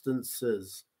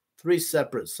substances.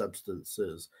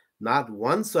 Not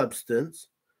one substance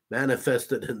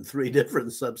manifested in three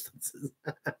different substances.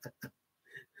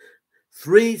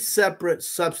 three separate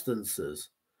substances.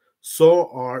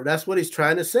 That's what he's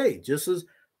trying to say. Just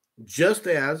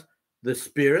as the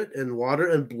spirit and water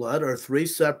and blood are three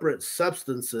separate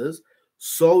substances,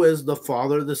 so is the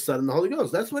Father, the Son, and the Holy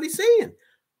Ghost. That's what he's saying.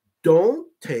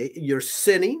 You're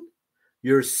sinning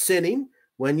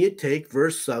when you take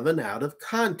verse 7 out of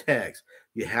context.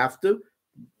 You have to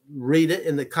read it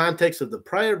in the context of the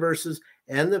prior verses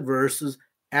and the verses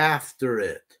after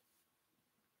it.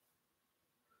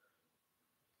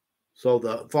 So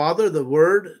the Father, the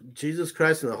Word, Jesus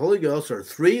Christ, and the Holy Ghost are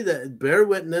three that bear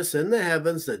witness in the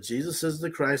heavens that Jesus is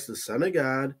the Christ, the Son of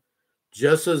God,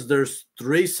 just as there's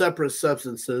three separate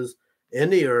substances in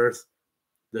the earth,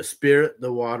 the Spirit,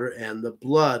 the water, and the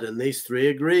blood. And these three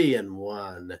agree in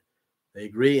one. They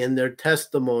agree in their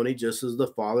testimony, just as the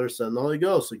Father, Son, and the Holy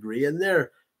Ghost agree in their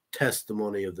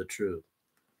testimony of the truth.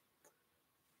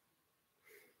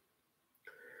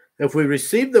 If we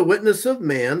receive the witness of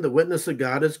man, the witness of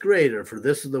God is greater, for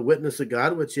this is the witness of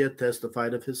God which he hath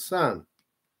testified of his Son.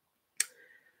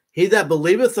 He that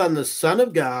believeth on the Son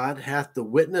of God hath the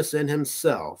witness in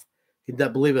himself. He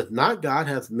that believeth not God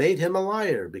hath made him a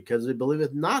liar, because he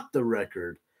believeth not the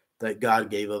record that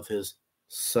God gave of his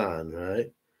Son,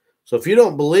 right? So if you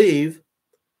don't believe,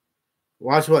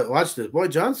 watch this. Boy,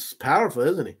 John's powerful,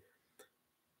 isn't he?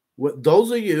 Those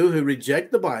of you who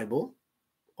reject the Bible,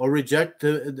 or reject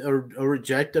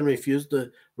and refuse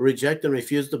to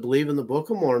believe in the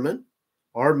Book of Mormon,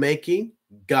 are making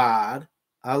God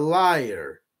a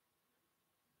liar,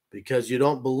 because you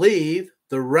don't believe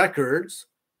the records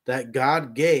that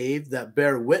God gave that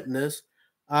bear witness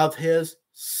of his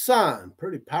Son.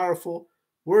 Pretty powerful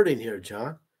wording here,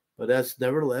 John, but that's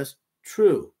nevertheless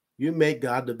true. You make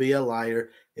God to be a liar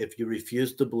if you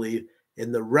refuse to believe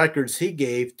in the records he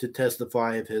gave to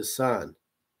testify of his Son.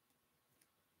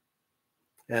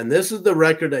 And this is the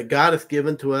record that God hath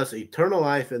given to us, eternal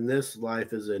life, and this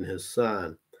life is in his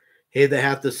Son. He that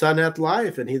hath the Son hath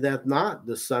life, and he that hath not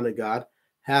the Son of God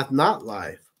hath not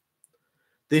life.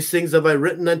 These things have I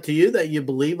written unto you, that you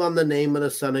believe on the name of the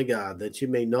Son of God, that you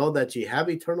may know that ye have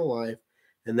eternal life,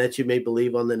 and that you may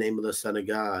believe on the name of the Son of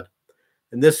God.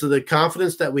 And this is the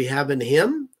confidence that we have in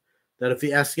him, that if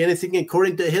we ask anything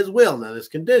according to his will, now it's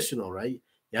conditional, right?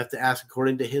 You have to ask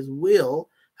according to his will.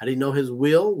 How do you know his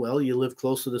will? Well, you live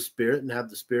close to the Spirit and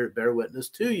have the Spirit bear witness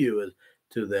to you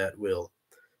to that will.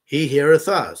 He heareth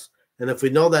us. And if we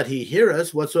know that he heareth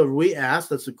us, whatsoever we ask,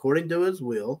 that's according to his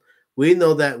will, we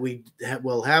know that we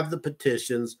will have the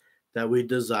petitions that we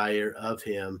desire of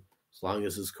him, as long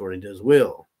as it's according to his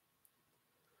will.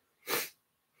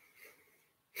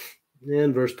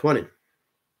 And verse 20.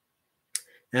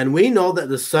 And we know that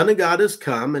the Son of God is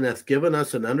come, and hath given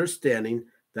us an understanding,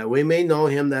 that we may know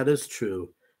him that is true.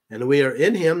 And we are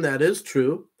in him that is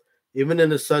true, even in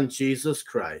his Son Jesus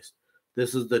Christ.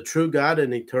 This is the true God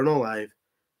and eternal life.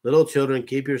 Little children,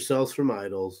 keep yourselves from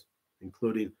idols,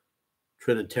 including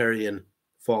Trinitarian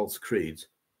false creeds.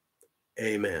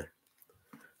 Amen.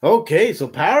 Okay, so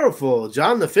powerful.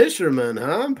 John the Fisherman,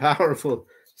 huh? Powerful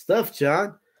stuff,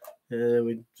 John.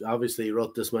 We obviously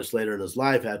wrote this much later in his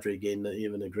life, after he gained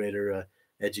even a greater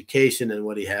education than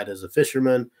what he had as a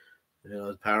fisherman.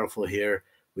 It's powerful here.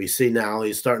 We see now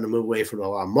he's starting to move away from the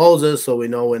law of Moses, so we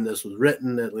know when this was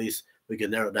written. At least we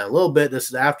can narrow it down a little bit. This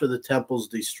is after the temple's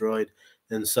destroyed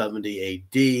in 70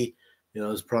 A.D.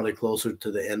 It's probably closer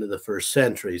to the end of the first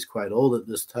century. He's quite old at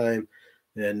this time,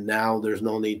 and now there's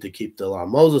no need to keep the law of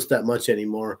Moses that much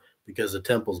anymore, because the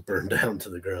temple's burned down to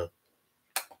the ground.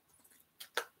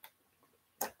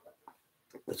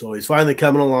 So he's finally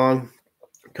coming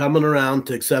around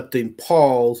to accepting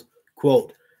Paul's,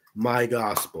 quote, my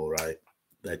gospel, right?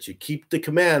 That you keep the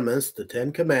commandments, the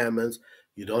 10 commandments.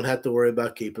 You don't have to worry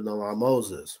about keeping the law of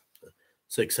Moses.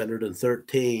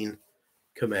 613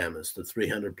 commandments, the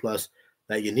 300 plus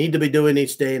that you need to be doing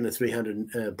each day, and the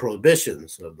 300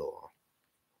 prohibitions of the law.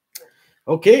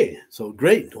 Okay, so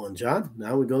great one, John.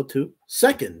 Now we go to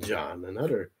 2 John,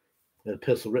 another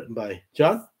epistle written by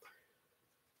John.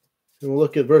 And we'll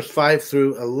look at verse 5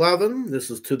 through 11. This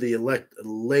is to the elect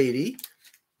lady.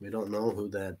 We don't know who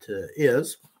that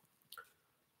is.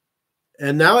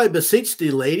 And now I beseech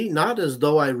thee, lady, not as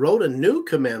though I wrote a new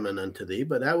commandment unto thee,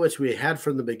 but that which we had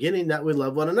from the beginning, that we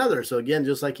love one another. So again,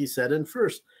 just like he said in 1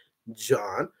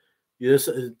 John,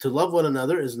 to love one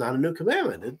another is not a new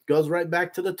commandment. It goes right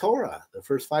back to the Torah. The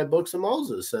first 5 books of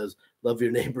Moses says, love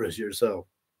your neighbor as yourself.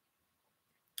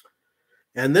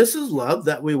 And this is love,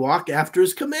 that we walk after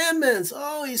his commandments.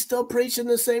 Oh, he's still preaching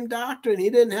the same doctrine. He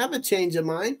didn't have a change of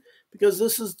mind, because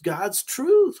this is God's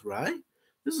truth, right?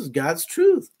 This is God's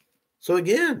truth. So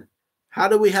again, how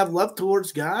do we have love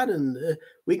towards God? And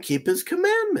we keep his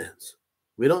commandments.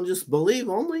 We don't just believe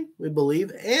only, we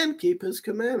believe and keep his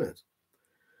commandments.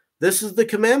 This is the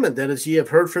commandment, that as ye have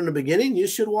heard from the beginning, you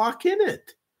should walk in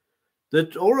it.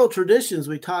 The oral traditions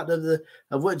we taught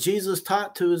of what Jesus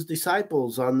taught to his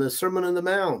disciples on the Sermon on the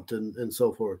Mount and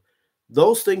so forth.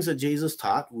 Those things that Jesus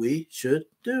taught, we should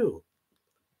do.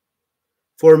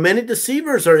 For many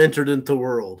deceivers are entered into the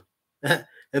world,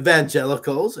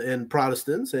 evangelicals and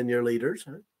Protestants and your leaders,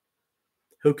 right,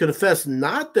 who confess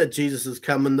not that Jesus has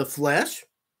come in the flesh.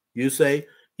 You say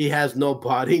he has no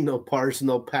body, no parts,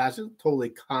 no passion, totally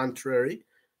contrary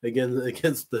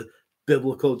against the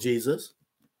biblical Jesus.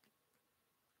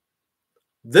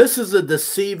 This is a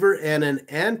deceiver and an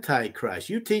antichrist.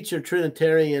 You teach your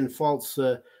Trinitarian false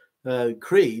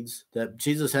creeds that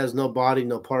Jesus has no body,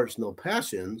 no parts, no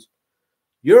passions.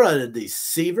 You're a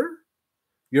deceiver.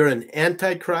 You're an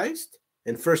antichrist.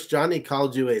 In 1 John, he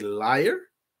called you a liar.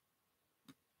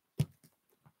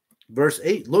 Verse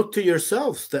 8, look to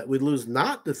yourselves that we lose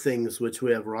not the things which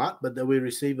we have wrought, but that we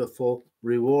receive a full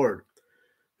reward.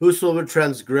 Whosoever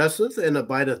transgresseth and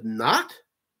abideth not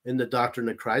in the doctrine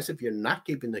of Christ, if you're not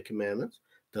keeping the commandments,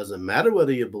 doesn't matter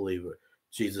whether you believe it,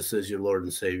 Jesus is your Lord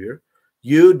and Savior,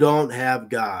 you don't have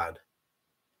God.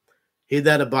 He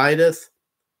that abideth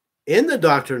in the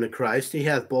doctrine of Christ, he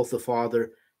hath both the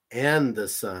Father and the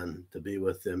Son to be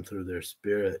with them through their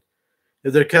Spirit.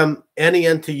 If there come any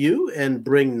unto you and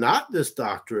bring not this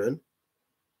doctrine,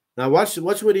 now watch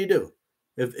what he do.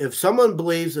 If someone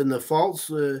believes in the false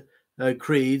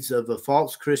creeds of a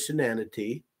false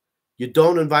Christianity, you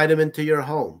don't invite him into your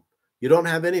home. You don't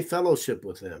have any fellowship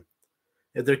with him.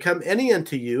 If there come any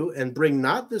unto you and bring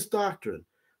not this doctrine,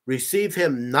 receive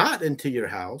him not into your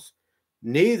house,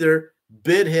 neither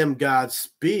bid him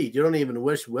Godspeed. You don't even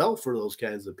wish well for those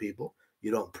kinds of people.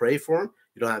 You don't pray for them.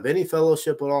 You don't have any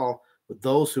fellowship at all with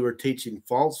those who are teaching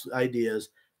false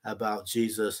ideas about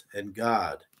Jesus and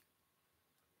God.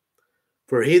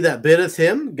 For he that biddeth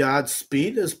him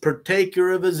Godspeed is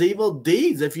partaker of his evil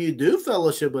deeds. If you do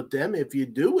fellowship with them, if you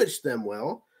do wish them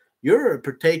well, you're a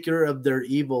partaker of their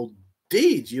evil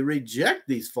deeds. You reject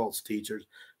these false teachers.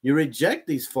 You reject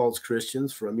these false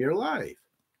Christians from your life.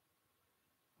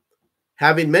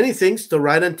 Having many things to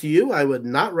write unto you, I would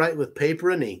not write with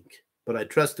paper and ink, but I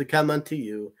trust to come unto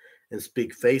you and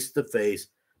speak face to face,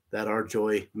 that our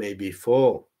joy may be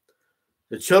full.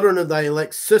 The children of thy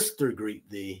elect sister greet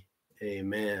thee.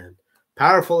 Amen.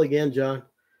 Powerful again, John.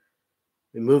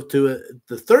 We move to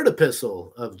the third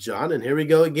epistle of John, and here we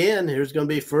go again. Here's going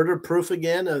to be further proof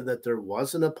again that there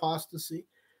was an apostasy.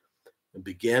 It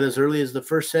began as early as the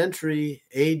 1st century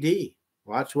AD.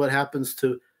 Watch what happens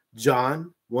to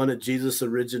John, one of Jesus'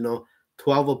 original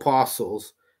 12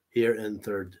 apostles, here in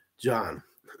 3rd John.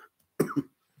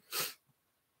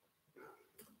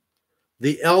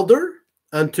 The elder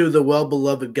unto the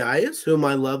well-beloved Gaius, whom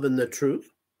I love in the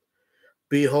truth.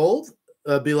 Behold,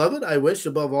 beloved, I wish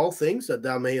above all things that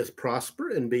thou mayest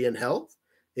prosper and be in health,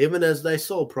 even as thy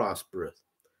soul prospereth.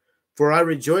 For I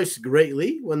rejoiced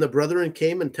greatly when the brethren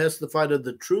came and testified of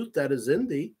the truth that is in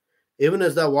thee, even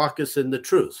as thou walkest in the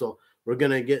truth. So we're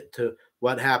going to get to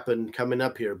what happened coming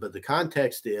up here. But the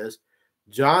context is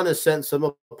John has sent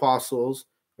some apostles,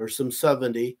 or some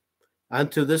 70,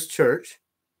 unto this church.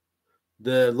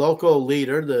 The local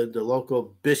leader, the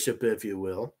local bishop, if you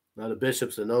will. Now, the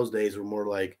bishops in those days were more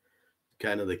like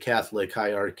kind of the Catholic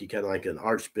hierarchy, kind of like an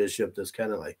archbishop that's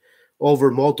kind of like over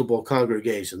multiple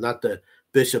congregations, not the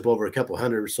bishop over a couple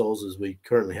hundred souls as we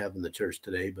currently have in the church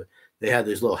today, but they had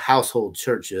these little household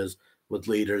churches with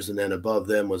leaders, and then above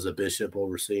them was a bishop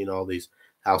overseeing all these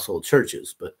household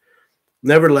churches. But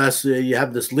nevertheless, you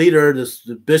have this leader, this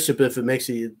bishop, if it makes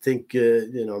you think,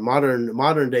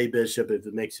 modern day bishop, if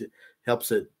it makes it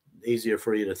helps it easier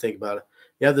for you to think about it.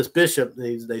 You have this bishop.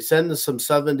 They send us some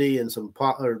 70 and some,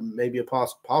 or maybe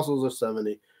apostles of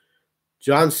 70.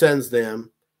 John sends them.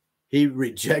 He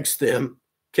rejects them,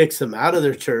 kicks them out of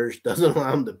their church, doesn't allow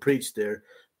them to preach there.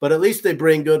 But at least they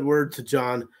bring good word to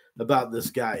John about this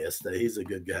Gaius, that he's a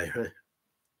good guy, right?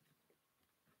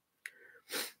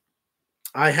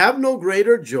 I have no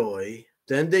greater joy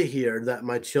than to hear that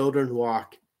my children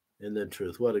walk in the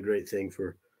truth. What a great thing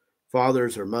for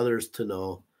fathers or mothers to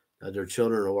know that their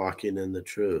children are walking in the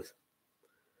truth.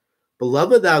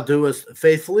 Beloved, thou doest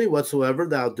faithfully whatsoever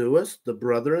thou doest, the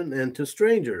brethren and to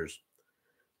strangers,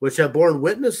 which have borne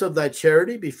witness of thy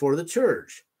charity before the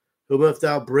church, whom if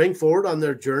thou bring forward on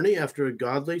their journey after a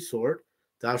godly sort,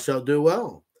 thou shalt do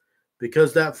well,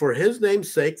 because that for his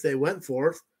name's sake they went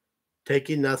forth,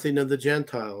 taking nothing of the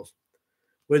Gentiles.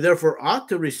 We therefore ought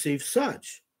to receive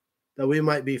such, that we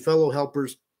might be fellow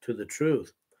helpers to the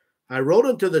truth. I wrote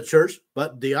unto the church,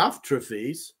 but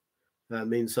Diotrephes, that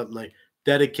means something like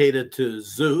dedicated to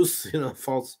Zeus,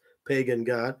 false pagan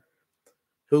god,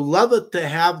 who loveth to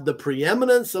have the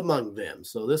preeminence among them.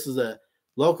 So this is a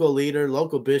local leader,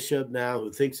 local bishop now,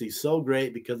 who thinks he's so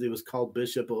great because he was called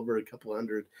bishop over a couple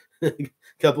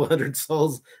hundred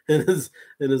souls in his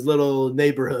little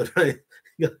neighborhood, right?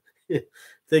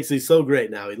 Thinks he's so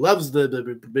great now. He loves to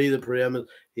be the preeminent.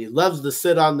 He loves to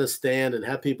sit on the stand and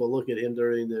have people look at him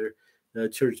during their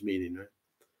church meeting, right?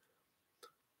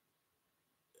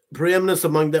 Preeminence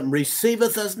among them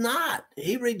receiveth us not.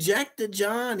 He rejected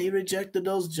John. He rejected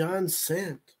those John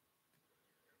sent.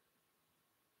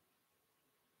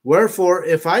 Wherefore,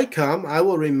 if I come, I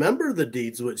will remember the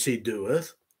deeds which he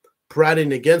doeth,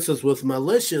 prating against us with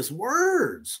malicious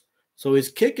words. So he's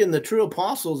kicking the true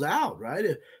apostles out, right?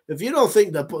 If you don't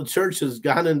think the church has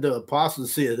gone into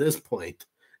apostasy at this point,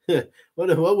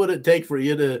 what would it take for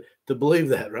you to believe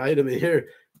that, right? I mean, here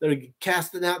they're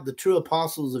casting out the true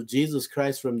apostles of Jesus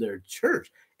Christ from their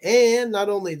church. And not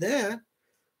only that,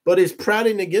 but he's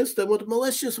prating against them with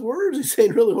malicious words. He's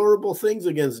saying really horrible things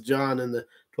against John and the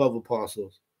 12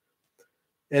 apostles.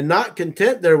 And not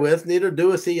content therewith, neither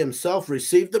doeth he himself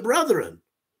receive the brethren,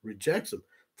 rejects them,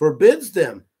 forbids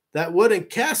them that would, and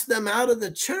cast them out of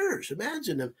the church.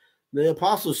 Imagine if the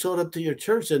apostles showed up to your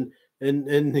church and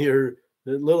your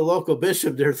little local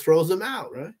bishop there throws them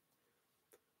out, right?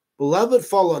 Beloved,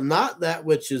 follow not that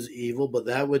which is evil, but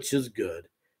that which is good.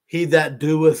 He that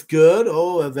doeth good,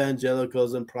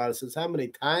 evangelicals and Protestants, how many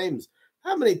times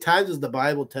has the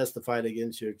Bible testified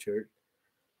against your church?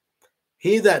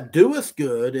 He that doeth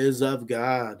good is of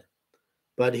God,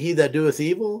 but he that doeth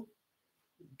evil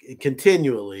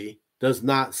continually does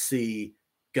not see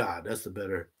God. That's the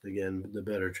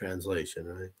better translation,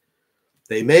 right?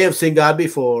 They may have seen God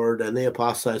before, then they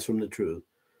apostatize from the truth.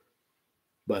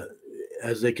 But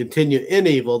as they continue in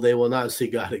evil, they will not see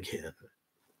God again.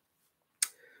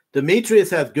 Demetrius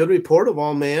hath good report of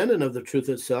all men and of the truth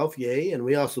itself, yea, and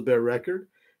we also bear record,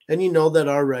 and ye know that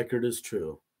our record is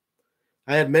true.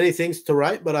 I had many things to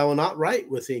write, but I will not write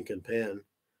with ink and pen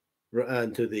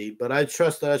unto thee. But I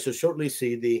trust that I shall shortly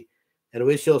see thee, and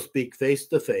we shall speak face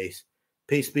to face.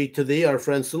 Peace be to thee. Our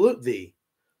friends salute thee.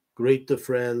 Greet the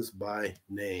friends by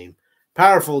name.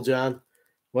 Powerful, John.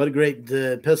 What a great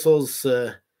epistles.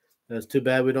 It's too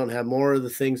bad we don't have more of the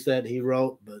things that he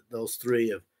wrote, but those three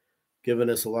have given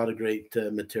us a lot of great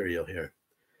material here.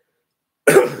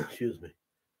 Excuse me.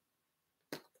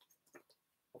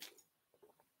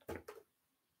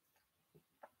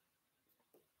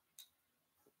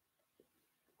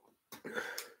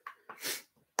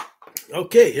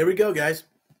 Okay, here we go, guys.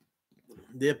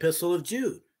 The Epistle of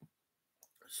Jude.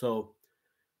 So,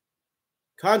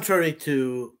 contrary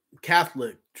to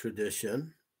Catholic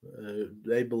tradition,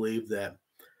 they believe that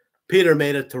Peter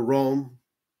made it to Rome.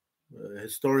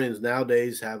 Historians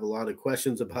nowadays have a lot of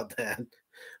questions about that,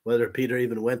 whether Peter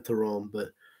even went to Rome, but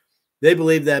they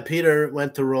believe that Peter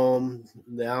went to Rome.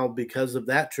 Now, because of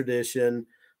that tradition,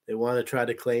 they want to try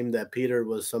to claim that Peter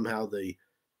was somehow the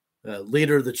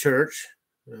leader of the church.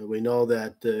 We know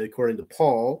that according to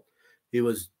Paul, he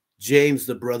was James,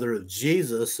 the brother of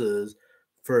Jesus'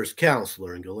 first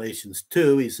counselor. In Galatians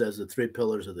 2, he says the three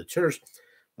pillars of the church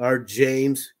are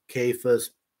James,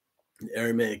 Cephas,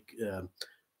 Aramaic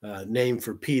name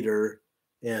for Peter,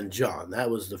 and John. That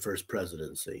was the first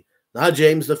presidency. Not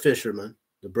James the fisherman,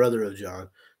 the brother of John.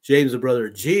 James, the brother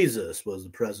of Jesus, was the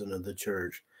president of the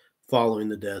church following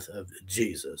the death of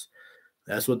Jesus.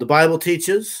 That's what the Bible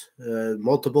teaches,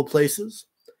 multiple places.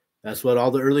 That's what all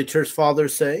the early church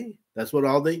fathers say. That's what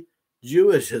all the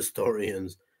Jewish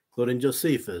historians, including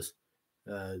Josephus,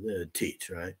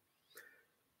 teach, right?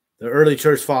 The early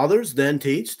church fathers then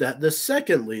teach that the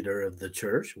second leader of the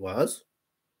church was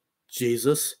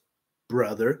Jesus'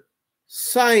 brother,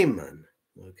 Simon.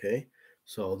 Okay,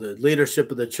 so the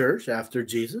leadership of the church after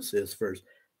Jesus is first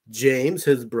James,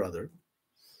 his brother.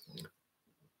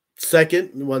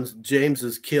 Second, once James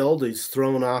is killed, he's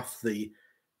thrown off the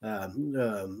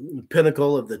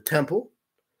pinnacle of the temple.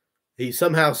 He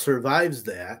somehow survives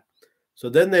that. So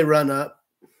then they run up,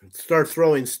 start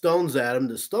throwing stones at him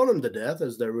to stone him to death,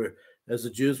 as the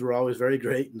Jews were always very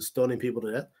great in stoning people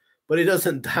to death. But he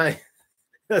doesn't die.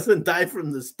 Doesn't die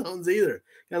from the stones either.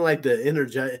 Kind of like the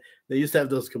Energizer. They used to have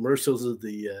those commercials of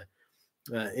the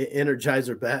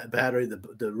Energizer battery,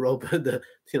 the rope,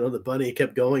 the bunny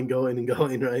kept going,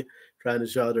 right? Trying to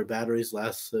show their batteries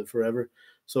last forever.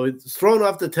 So he's thrown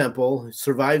off the temple. He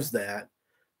survives that.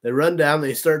 They run down.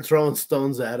 They start throwing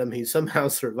stones at him. He somehow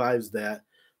survives that.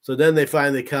 So then they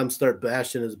finally start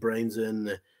bashing his brains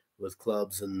in with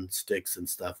clubs and sticks and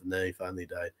stuff. And then he finally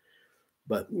died.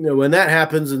 But when that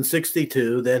happens in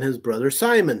 62, then his brother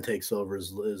Simon takes over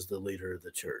as the leader of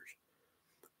the church.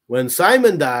 When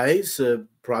Simon dies,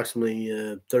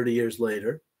 approximately 30 years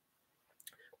later,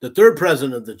 the third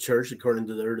president of the church, according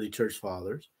to the early church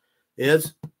fathers,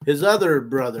 is his other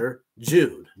brother,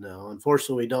 Jude. Now,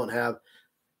 unfortunately, we don't have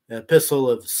an epistle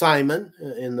of Simon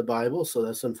in the Bible, so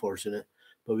that's unfortunate.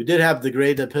 But we did have the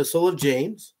great epistle of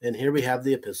James, and here we have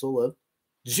the epistle of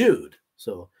Jude.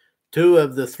 So two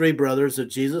of the three brothers of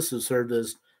Jesus who served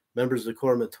as members of the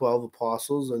quorum of 12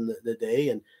 apostles in the day,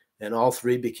 and all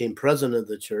three became president of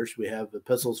the church. We have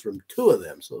epistles from two of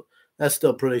them. So that's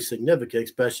still pretty significant,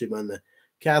 especially when the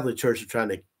Catholic Church is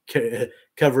trying to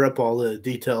cover up all the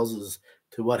details as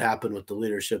to what happened with the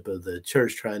leadership of the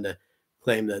church, trying to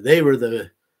claim that they were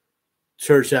the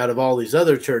church out of all these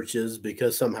other churches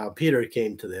because somehow Peter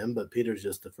came to them, but Peter's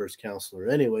just the first counselor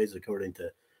anyways, according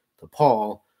to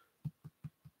Paul.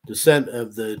 Descent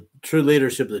of the true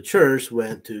leadership of the church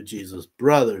went to Jesus'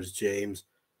 brothers, James,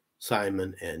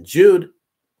 Simon, and Jude.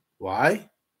 Why?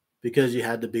 Because you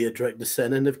had to be a direct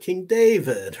descendant of King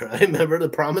David, right? Remember the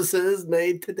promises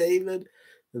made to David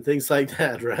and things like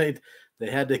that, right? They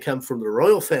had to come from the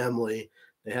royal family.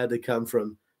 They had to come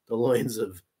from the loins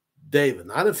of David,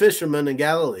 not a fisherman in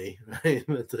Galilee, right?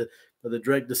 But the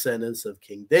direct descendants of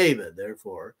King David.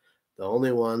 Therefore, the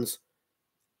only ones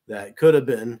that could have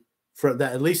been from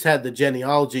that at least had the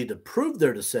genealogy to prove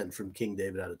their descent from King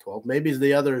David out of 12. Maybe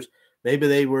the others, maybe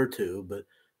they were too, but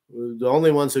the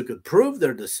only ones who could prove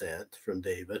their descent from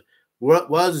David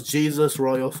was Jesus'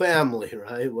 royal family,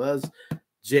 right? Was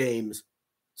James,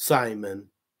 Simon,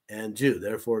 and Jude.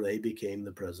 Therefore, they became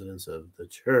the presidents of the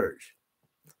church.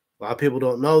 A lot of people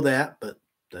don't know that, but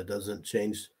that doesn't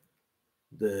change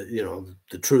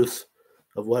the truth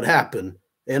of what happened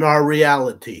in our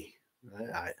reality.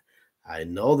 I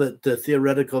know that the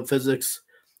theoretical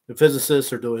the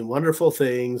physicists are doing wonderful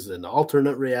things and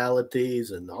alternate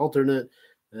realities and alternate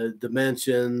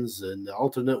dimensions and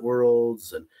alternate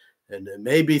worlds, and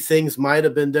maybe things might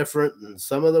have been different in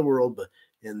some of the world, but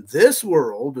in this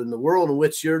world, in the world in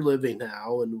which you're living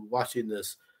now and watching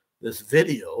this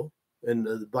video in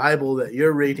the Bible that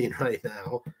you're reading right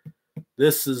now,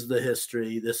 this is the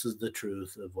history, this is the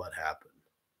truth of what happened.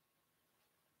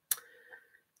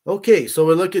 Okay, so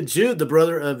we look at Jude, the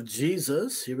brother of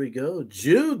Jesus. Here we go.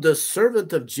 Jude, the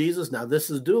servant of Jesus. Now, this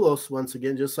is doulos once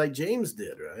again, just like James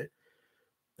did, right?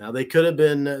 Now, they could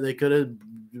have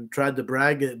tried to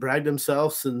brag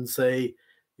themselves and say,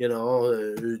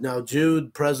 now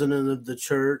Jude, president of the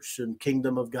church and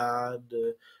kingdom of God,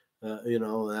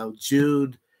 now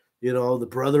Jude, the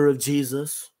brother of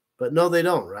Jesus. But no, they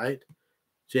don't, right?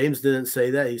 James didn't say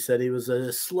that. He said he was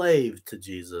a slave to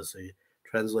Jesus. He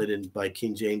translated by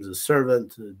King James as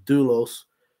servant, doulos,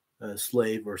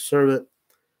 slave or servant.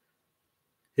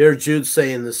 Here Jude's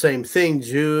saying the same thing.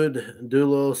 Jude,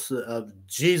 doulos of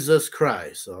Jesus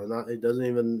Christ. So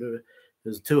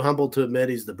is too humble to admit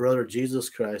he's the brother of Jesus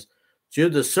Christ.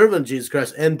 Jude, the servant of Jesus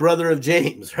Christ and brother of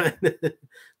James, right?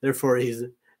 Therefore,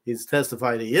 he's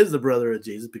testifying he is the brother of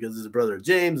Jesus because he's the brother of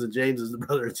James, and James is the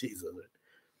brother of Jesus.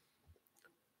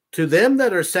 To them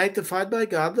that are sanctified by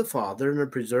God the Father and are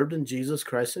preserved in Jesus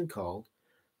Christ and called,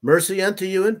 mercy unto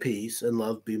you and peace and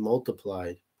love be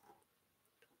multiplied.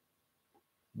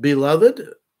 Beloved,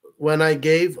 when I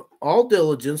gave all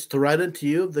diligence to write unto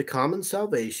you of the common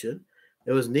salvation,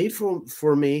 it was needful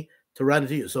for me to write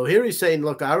unto you. So here he's saying,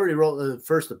 look, I already wrote the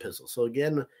first epistle. So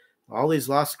again, all these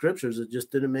lost scriptures that just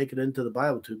didn't make it into the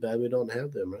Bible. Too bad we don't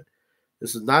have them, right?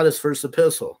 This is not his first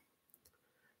epistle.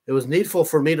 It was needful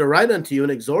for me to write unto you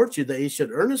and exhort you that ye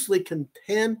should earnestly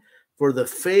contend for the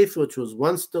faith which was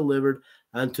once delivered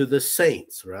unto the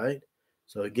saints, right?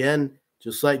 So again,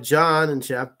 just like John in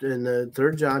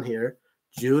 3 John here,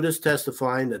 Jude is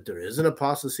testifying that there is an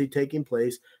apostasy taking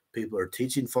place. People are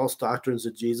teaching false doctrines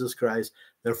of Jesus Christ.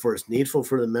 Therefore, it's needful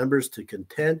for the members to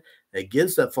contend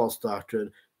against that false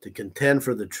doctrine, to contend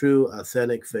for the true,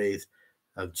 authentic faith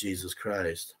of Jesus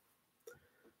Christ.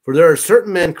 For there are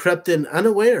certain men crept in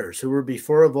unawares, who were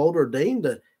before of old ordained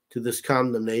to this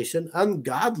condemnation,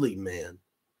 ungodly men,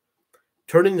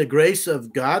 turning the grace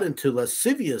of God into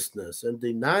lasciviousness and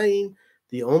denying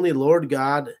the only Lord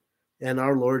God and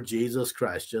our Lord Jesus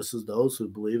Christ, just as those who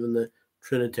believe in the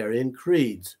Trinitarian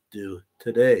creeds do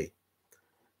today.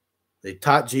 They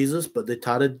taught Jesus, but they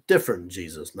taught a different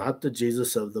Jesus, not the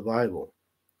Jesus of the Bible.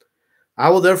 I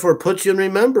will therefore put you in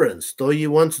remembrance, though you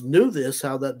once knew this,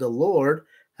 how that the Lord,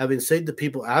 having saved the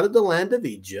people out of the land of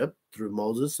Egypt through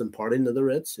Moses and parting of the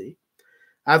Red Sea,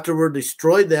 afterward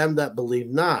destroyed them that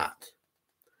believed not.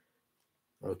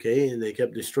 Okay, and they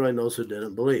kept destroying those who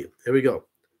didn't believe. Here we go.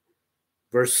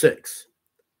 Verse 6.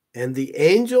 And the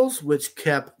angels which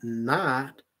kept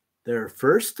not their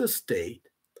first estate,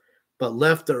 but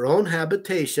left their own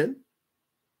habitation,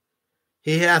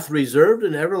 he hath reserved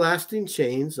in everlasting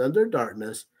chains under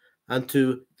darkness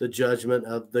unto the judgment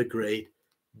of the great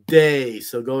day.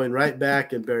 So going right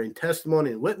back and bearing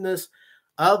testimony and witness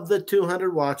of the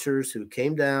 200 watchers who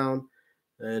came down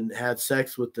and had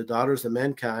sex with the daughters of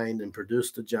mankind and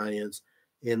produced the giants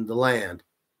in the land.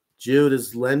 Jude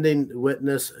is lending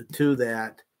witness to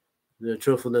that, the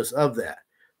truthfulness of that.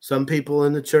 Some people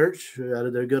in the church, out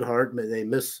of their good heart, they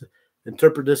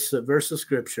misinterpret this verse of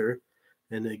scripture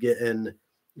and they get and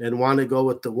want to go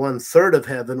with the 1/3 of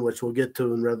heaven, which we'll get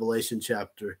to in Revelation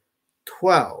chapter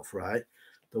 12, right?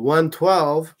 The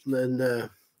 1/12, and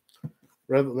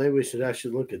maybe we should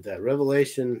actually look at that.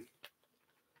 Revelation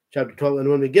chapter 12, and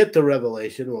when we get to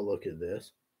Revelation, we'll look at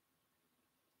this.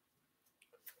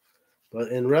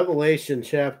 But in Revelation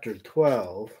chapter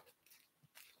 12,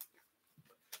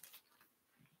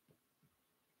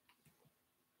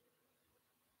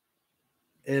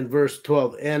 and verse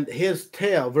 12, and his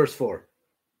tail, verse 4,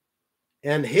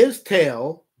 and his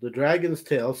tail, the dragon's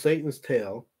tail, Satan's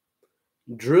tail,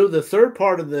 drew the third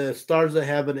part of the stars of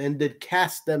heaven and did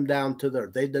cast them down to the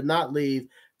earth. They did not leave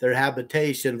their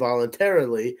habitation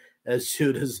voluntarily, as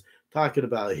Jude is talking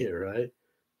about here, right?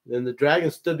 And the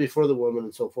dragon stood before the woman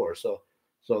and so forth.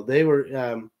 So they were,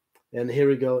 and here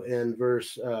we go in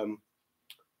verse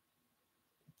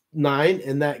 9,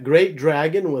 and that great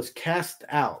dragon was cast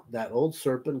out, that old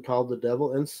serpent called the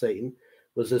devil and Satan,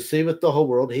 was deceiveth the whole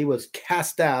world. He was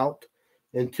cast out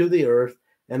into the earth,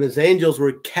 and his angels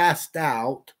were cast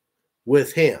out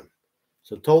with him.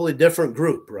 So totally different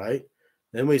group, right?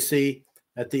 Then we see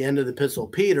at the end of the epistle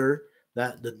of Peter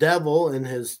that the devil and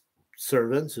his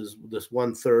servants, this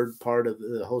 1/3 part of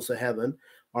the host of heaven,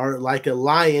 are like a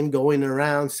lion going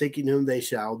around seeking whom they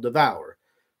shall devour.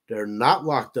 They're not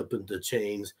locked up into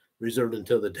chains reserved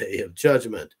until the day of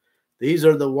judgment. These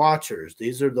are the watchers.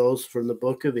 These are those from the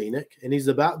book of Enoch. And he's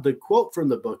about to quote from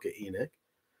the book of Enoch.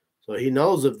 So he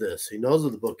knows of this. He knows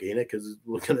of the book of Enoch because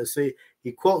we're going to see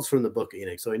he quotes from the book of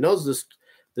Enoch. So he knows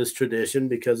this tradition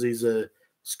because he's a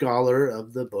scholar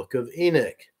of the book of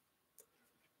Enoch.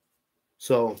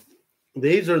 So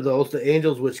these are those, the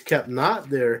angels which kept not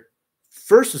their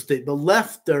first estate, but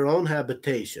left their own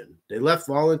habitation. They left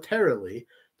voluntarily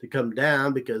to come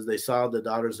down because they saw the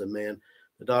daughters of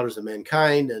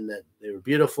mankind, and that they were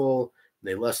beautiful, and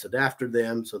they lusted after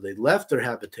them. So they left their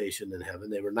habitation in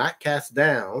heaven. They were not cast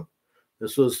down.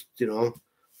 This was,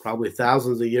 probably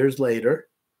thousands of years later.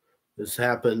 This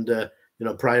happened,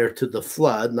 prior to the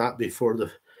flood, not before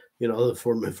the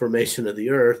formation of the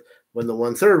earth, when the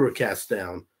 1/3 were cast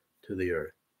down to the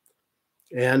earth.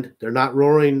 And they're not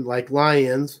roaring like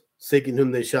lions, seeking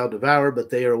whom they shall devour, but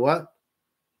they are what?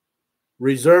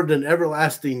 Reserved in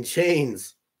everlasting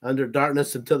chains under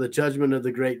darkness until the judgment of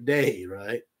the great day,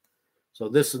 right? So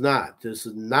this is not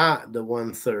the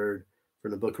 1/3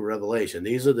 from the book of Revelation.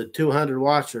 These are the 200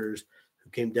 watchers who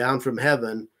came down from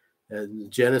heaven in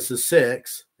Genesis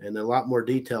 6, and a lot more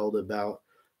detailed about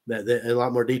that, a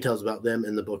lot more details about them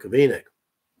in the book of Enoch.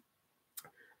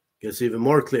 Gets even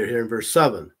more clear here in verse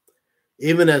 7.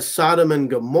 Even as Sodom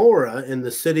and Gomorrah and the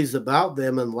cities about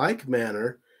them in like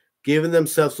manner, giving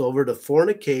themselves over to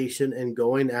fornication and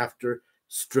going after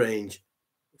strange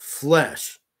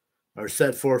flesh, are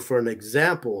set forth for an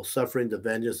example, suffering the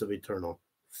vengeance of eternal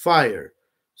fire.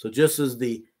 So just as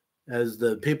the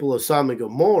people of Sodom and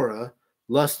Gomorrah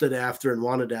lusted after and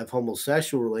wanted to have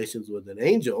homosexual relations with an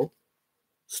angel,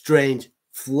 strange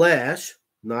flesh,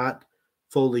 not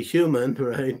fully human,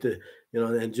 right?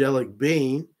 An angelic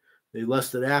being, they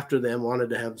lusted after them, wanted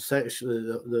to have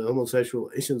the homosexual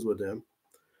relations with them.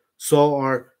 So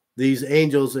are these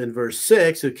angels in verse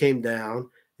 6 who came down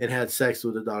and had sex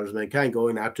with the daughters of mankind,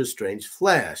 going after strange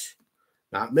flesh,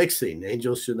 not mixing.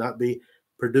 Angels should not be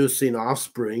producing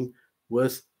offspring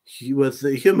with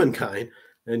the humankind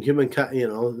and humankind,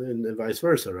 and vice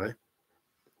versa, right?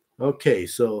 Okay,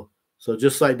 so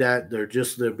just like that,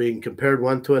 they're being compared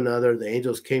one to another. The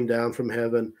angels came down from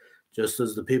heaven, just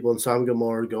as the people in Sodom and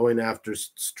Gomorrah, going after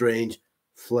strange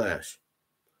flesh.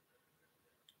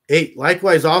 8,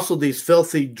 likewise also these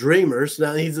filthy dreamers.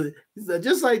 Now he's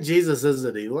just like Jesus,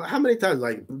 isn't he? Well, how many times?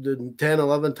 Like 10,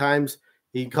 11 times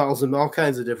he calls him all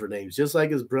kinds of different names, just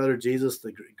like his brother Jesus,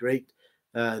 the great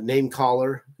name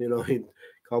caller. He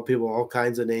called people all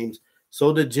kinds of names.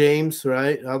 So did James,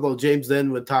 right? Although James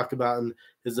then would talk about in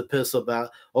his epistle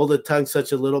about, the tongue's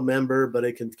such a little member, but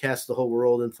it can cast the whole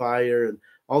world in fire and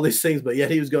all these things. But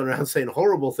yet he was going around saying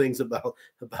horrible things about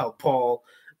Paul.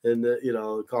 and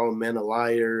call him man a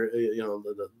liar,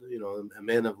 a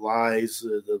man of lies,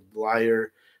 the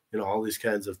liar, all these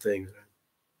kinds of things.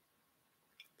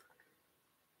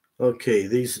 Okay,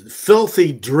 these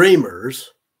filthy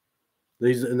dreamers.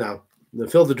 Now the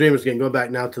filthy dreamers can go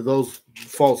back now to those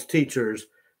false teachers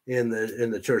in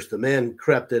the church. The man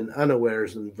crept in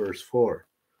unawares in verse 4.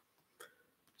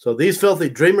 So these filthy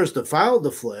dreamers defile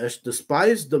the flesh,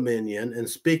 despise dominion, and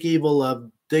speak evil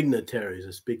of dignitaries.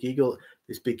 They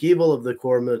speak evil of the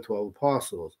quorum of the 12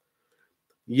 apostles.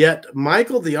 Yet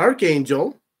Michael the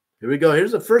archangel, here we go.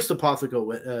 Here's the first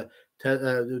apocryphal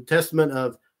testament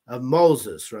of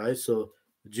Moses, right? So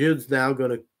Jude's now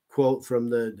going to quote from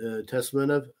the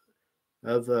testament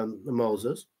of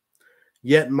Moses.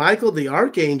 Yet Michael the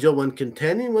archangel, when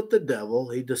contending with the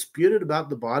devil, he disputed about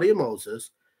the body of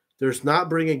Moses, durst not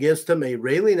bring against him a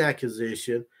railing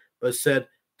accusation, but said,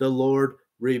 "The Lord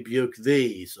rebuke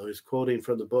thee." So he's quoting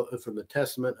from the book, from the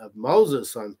testament of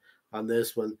Moses on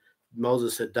this, when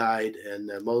Moses had died,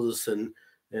 and Moses and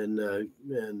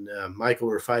Michael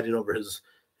were fighting over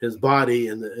his body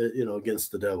and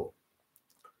against the devil.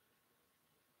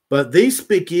 But these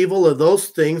speak evil of those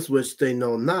things which they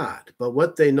know not, but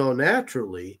what they know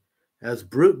naturally, as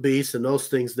brute beasts, and those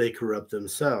things they corrupt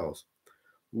themselves.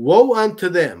 Woe unto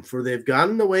them, for they have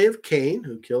gone in the way of Cain,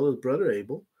 who killed his brother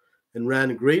Abel, and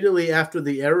ran greedily after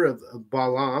the error of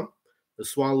Balaam, the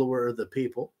swallower of the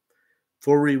people,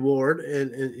 for reward.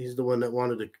 And he's the one that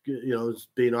wanted to, was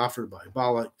being offered by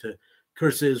Balak to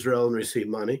curse Israel and receive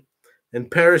money,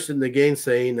 and perished in the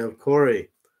gainsaying of Kor.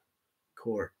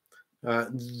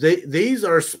 These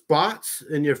are spots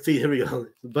in your feet. Here we go.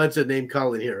 A bunch of name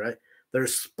calling here, right?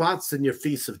 There's spots in your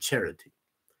feasts of charity.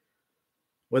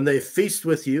 When they feast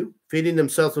with you, feeding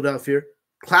themselves without fear,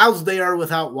 clouds they are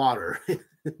without water.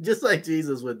 Just like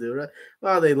Jesus would do, right?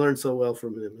 Oh, they learned so well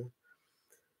from him.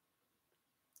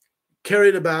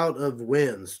 Carried about of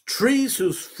winds, trees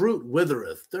whose fruit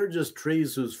withereth. They're just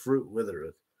trees whose fruit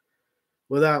withereth.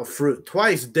 Without fruit,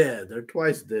 twice dead. They're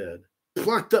twice dead.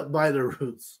 Plucked up by the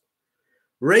roots.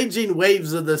 Raging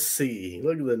waves of the sea.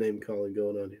 Look at the name calling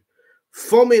going on here.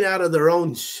 Foaming out of their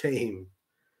own shame.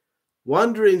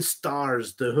 Wandering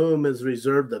stars, to whom is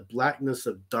reserved the blackness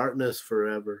of darkness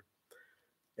forever.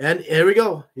 And here we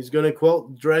go. He's going to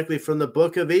quote directly from the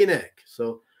book of Enoch.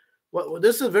 So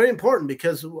this is very important,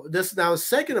 because this is now a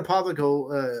second apocryphal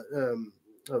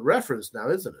reference now,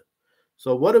 isn't it?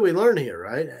 So what do we learn here,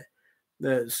 right?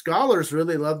 The scholars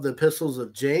really love the epistles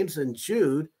of James and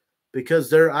Jude because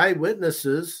they're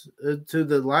eyewitnesses to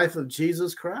the life of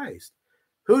Jesus Christ.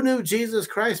 Who knew Jesus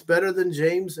Christ better than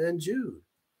James and Jude?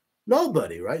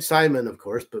 Nobody, right? Simon, of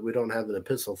course, but we don't have an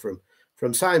epistle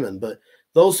from Simon. But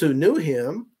those who knew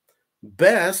him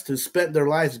best, who spent their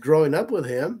lives growing up with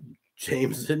him,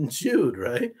 James and Jude,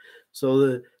 right?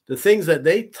 So the things that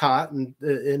they taught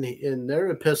in their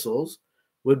epistles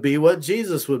would be what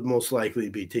Jesus would most likely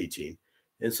be teaching.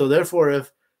 And so therefore,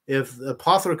 if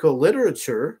apocryphal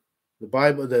literature, the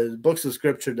Bible, the books of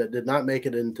scripture that did not make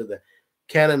it into the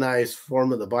canonized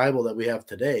form of the Bible that we have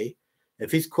today,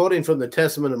 if he's quoting from the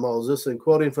Testament of Moses and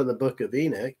quoting from the book of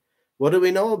Enoch, what do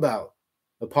we know about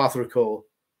apocryphal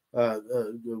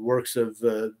works of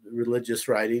religious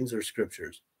writings or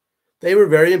scriptures? They were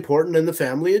very important in the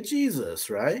family of Jesus,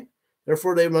 right?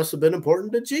 Therefore, they must have been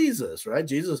important to Jesus, right?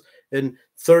 Jesus, in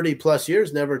 30 plus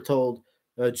years, never told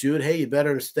Jude, hey, you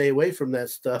better stay away from that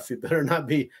stuff. You better not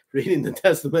be reading the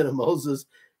Testament of Moses.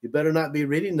 You better not be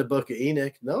reading the book of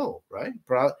Enoch. No, right?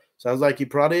 Sounds like he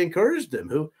probably encouraged him.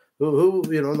 Who,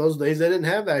 in those days, they didn't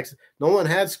have access. No one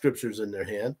had scriptures in their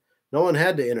hand. No one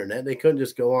had the internet. They couldn't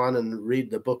just go on and read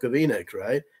the book of Enoch,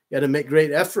 right? You had to make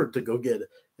great effort to go get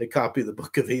a copy of the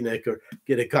book of Enoch or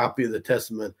get a copy of the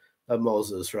Testament of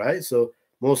Moses, right? So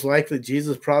most likely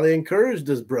Jesus probably encouraged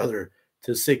his brother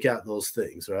to seek out those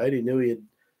things, right? He knew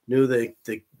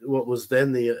what was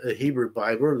then the Hebrew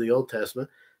Bible or the Old Testament,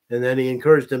 and then he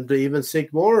encouraged him to even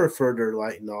seek more further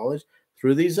light and knowledge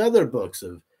through these other books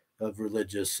of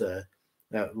religious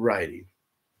writing.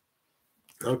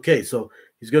 Okay, so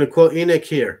he's going to quote Enoch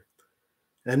here.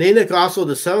 And Enoch also,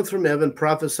 the seventh from heaven,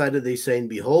 prophesied to thee, saying,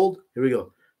 behold, here we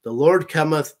go, the Lord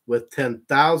cometh with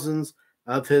 10,000s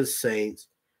of his saints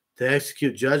to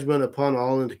execute judgment upon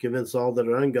all and to convince all that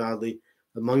are ungodly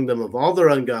among them of all their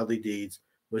ungodly deeds,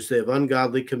 which they have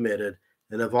ungodly committed,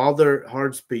 and of all their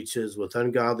hard speeches with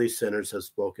ungodly sinners have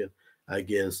spoken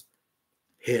against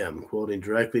him. Quoting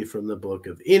directly from the book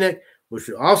of Enoch, which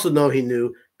we also know he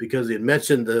knew because he had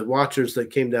mentioned the watchers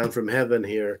that came down from heaven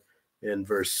here in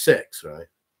verse 6, right?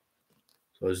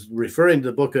 So he's referring to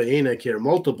the book of Enoch here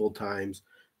multiple times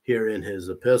here in his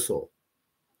epistle.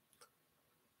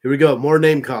 Here we go. More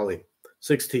name calling.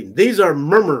 16. These are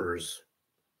murmurers,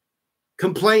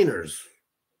 complainers,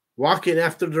 walking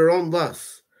after their own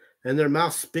lusts, and their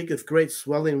mouth speaketh great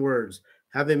swelling words,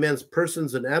 having men's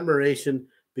persons in admiration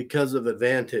because of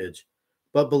advantage.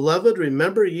 But, beloved,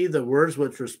 remember ye the words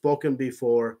which were spoken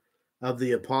before of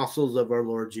the apostles of our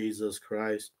Lord Jesus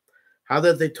Christ, how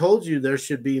that they told you there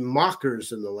should be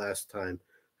mockers in the last time,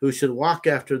 who should walk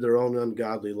after their own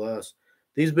ungodly lusts.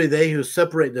 These be they who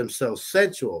separate themselves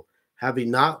sensual, having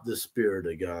not the Spirit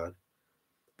of God.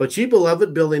 But ye,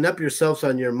 beloved, building up yourselves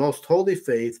on your most holy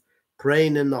faith,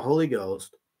 praying in the Holy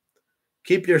Ghost,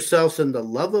 keep yourselves in the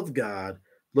love of God,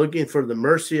 looking for the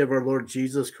mercy of our Lord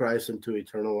Jesus Christ into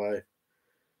eternal life.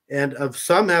 And of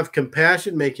some have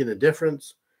compassion, making a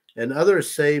difference, and others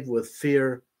save with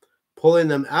fear, pulling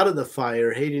them out of the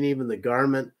fire, hating even the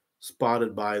garment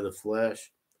spotted by the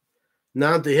flesh.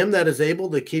 Now to him that is able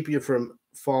to keep you from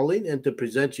falling and to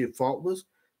present you faultless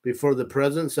before the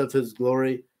presence of his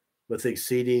glory with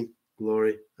exceeding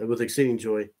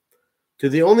joy. To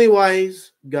the only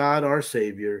wise God, our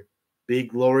Savior, be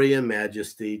glory and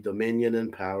majesty, dominion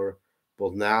and power,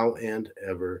 both now and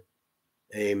ever.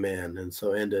 Amen. And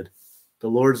so ended the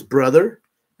Lord's brother,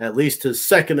 at least his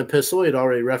second epistle. He'd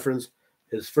already referenced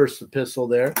his first epistle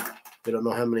there. We don't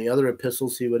know how many other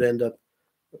epistles he would end up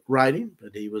writing,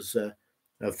 but he was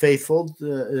faithful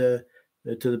to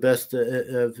the best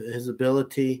of his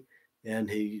ability, and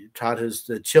he taught his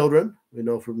children. We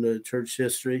know from the church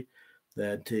history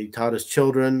that he taught his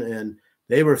children, and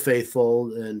they were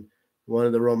faithful, and one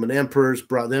of the Roman emperors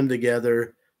brought them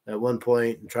together at one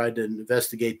point and tried to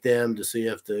investigate them to see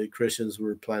if the Christians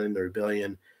were planning the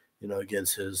rebellion,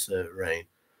 against his reign.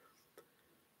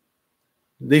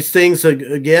 These things,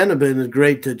 again, have been a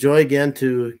great joy again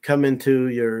to come into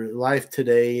your life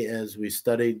today as we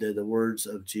studied the words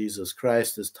of Jesus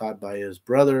Christ as taught by his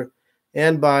brother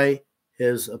and by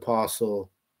his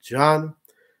apostle John.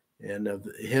 And of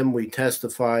him we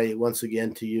testify once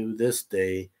again to you this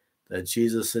day that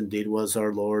Jesus indeed was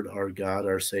our Lord, our God,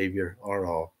 our Savior, our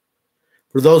all.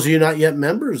 For those of you not yet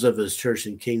members of his church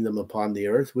and kingdom upon the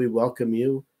earth, we welcome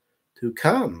you to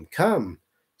come.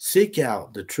 Seek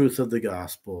out the truth of the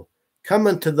gospel. Come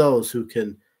unto those who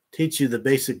can teach you the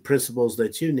basic principles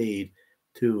that you need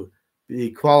to be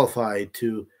qualified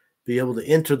to be able to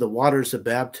enter the waters of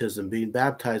baptism, being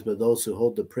baptized by those who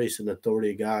hold the priest and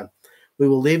authority of God. We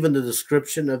will leave in the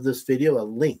description of this video a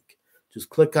link. Just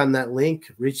click on that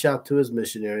link, reach out to his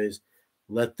missionaries,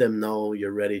 let them know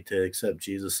you're ready to accept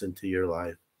Jesus into your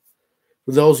life.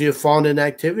 For those of you who have fallen in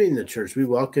activity in the church, we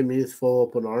welcome you with full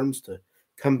open arms to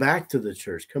come back to the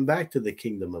church, come back to the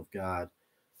kingdom of God.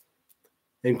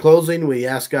 In closing, we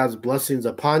ask God's blessings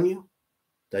upon you,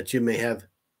 that you may have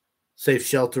safe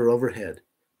shelter overhead,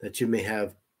 that you may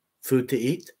have food to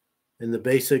eat, and the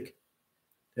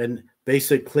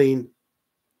basic clean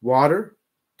water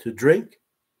to drink,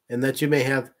 and that you may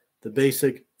have the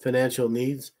basic financial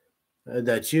needs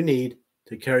that you need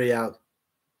to carry out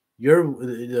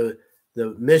the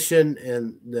mission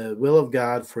and the will of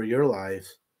God for your life.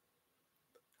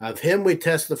 Of him we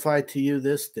testify to you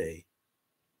this day.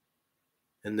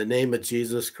 In the name of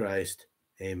Jesus Christ,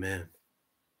 amen.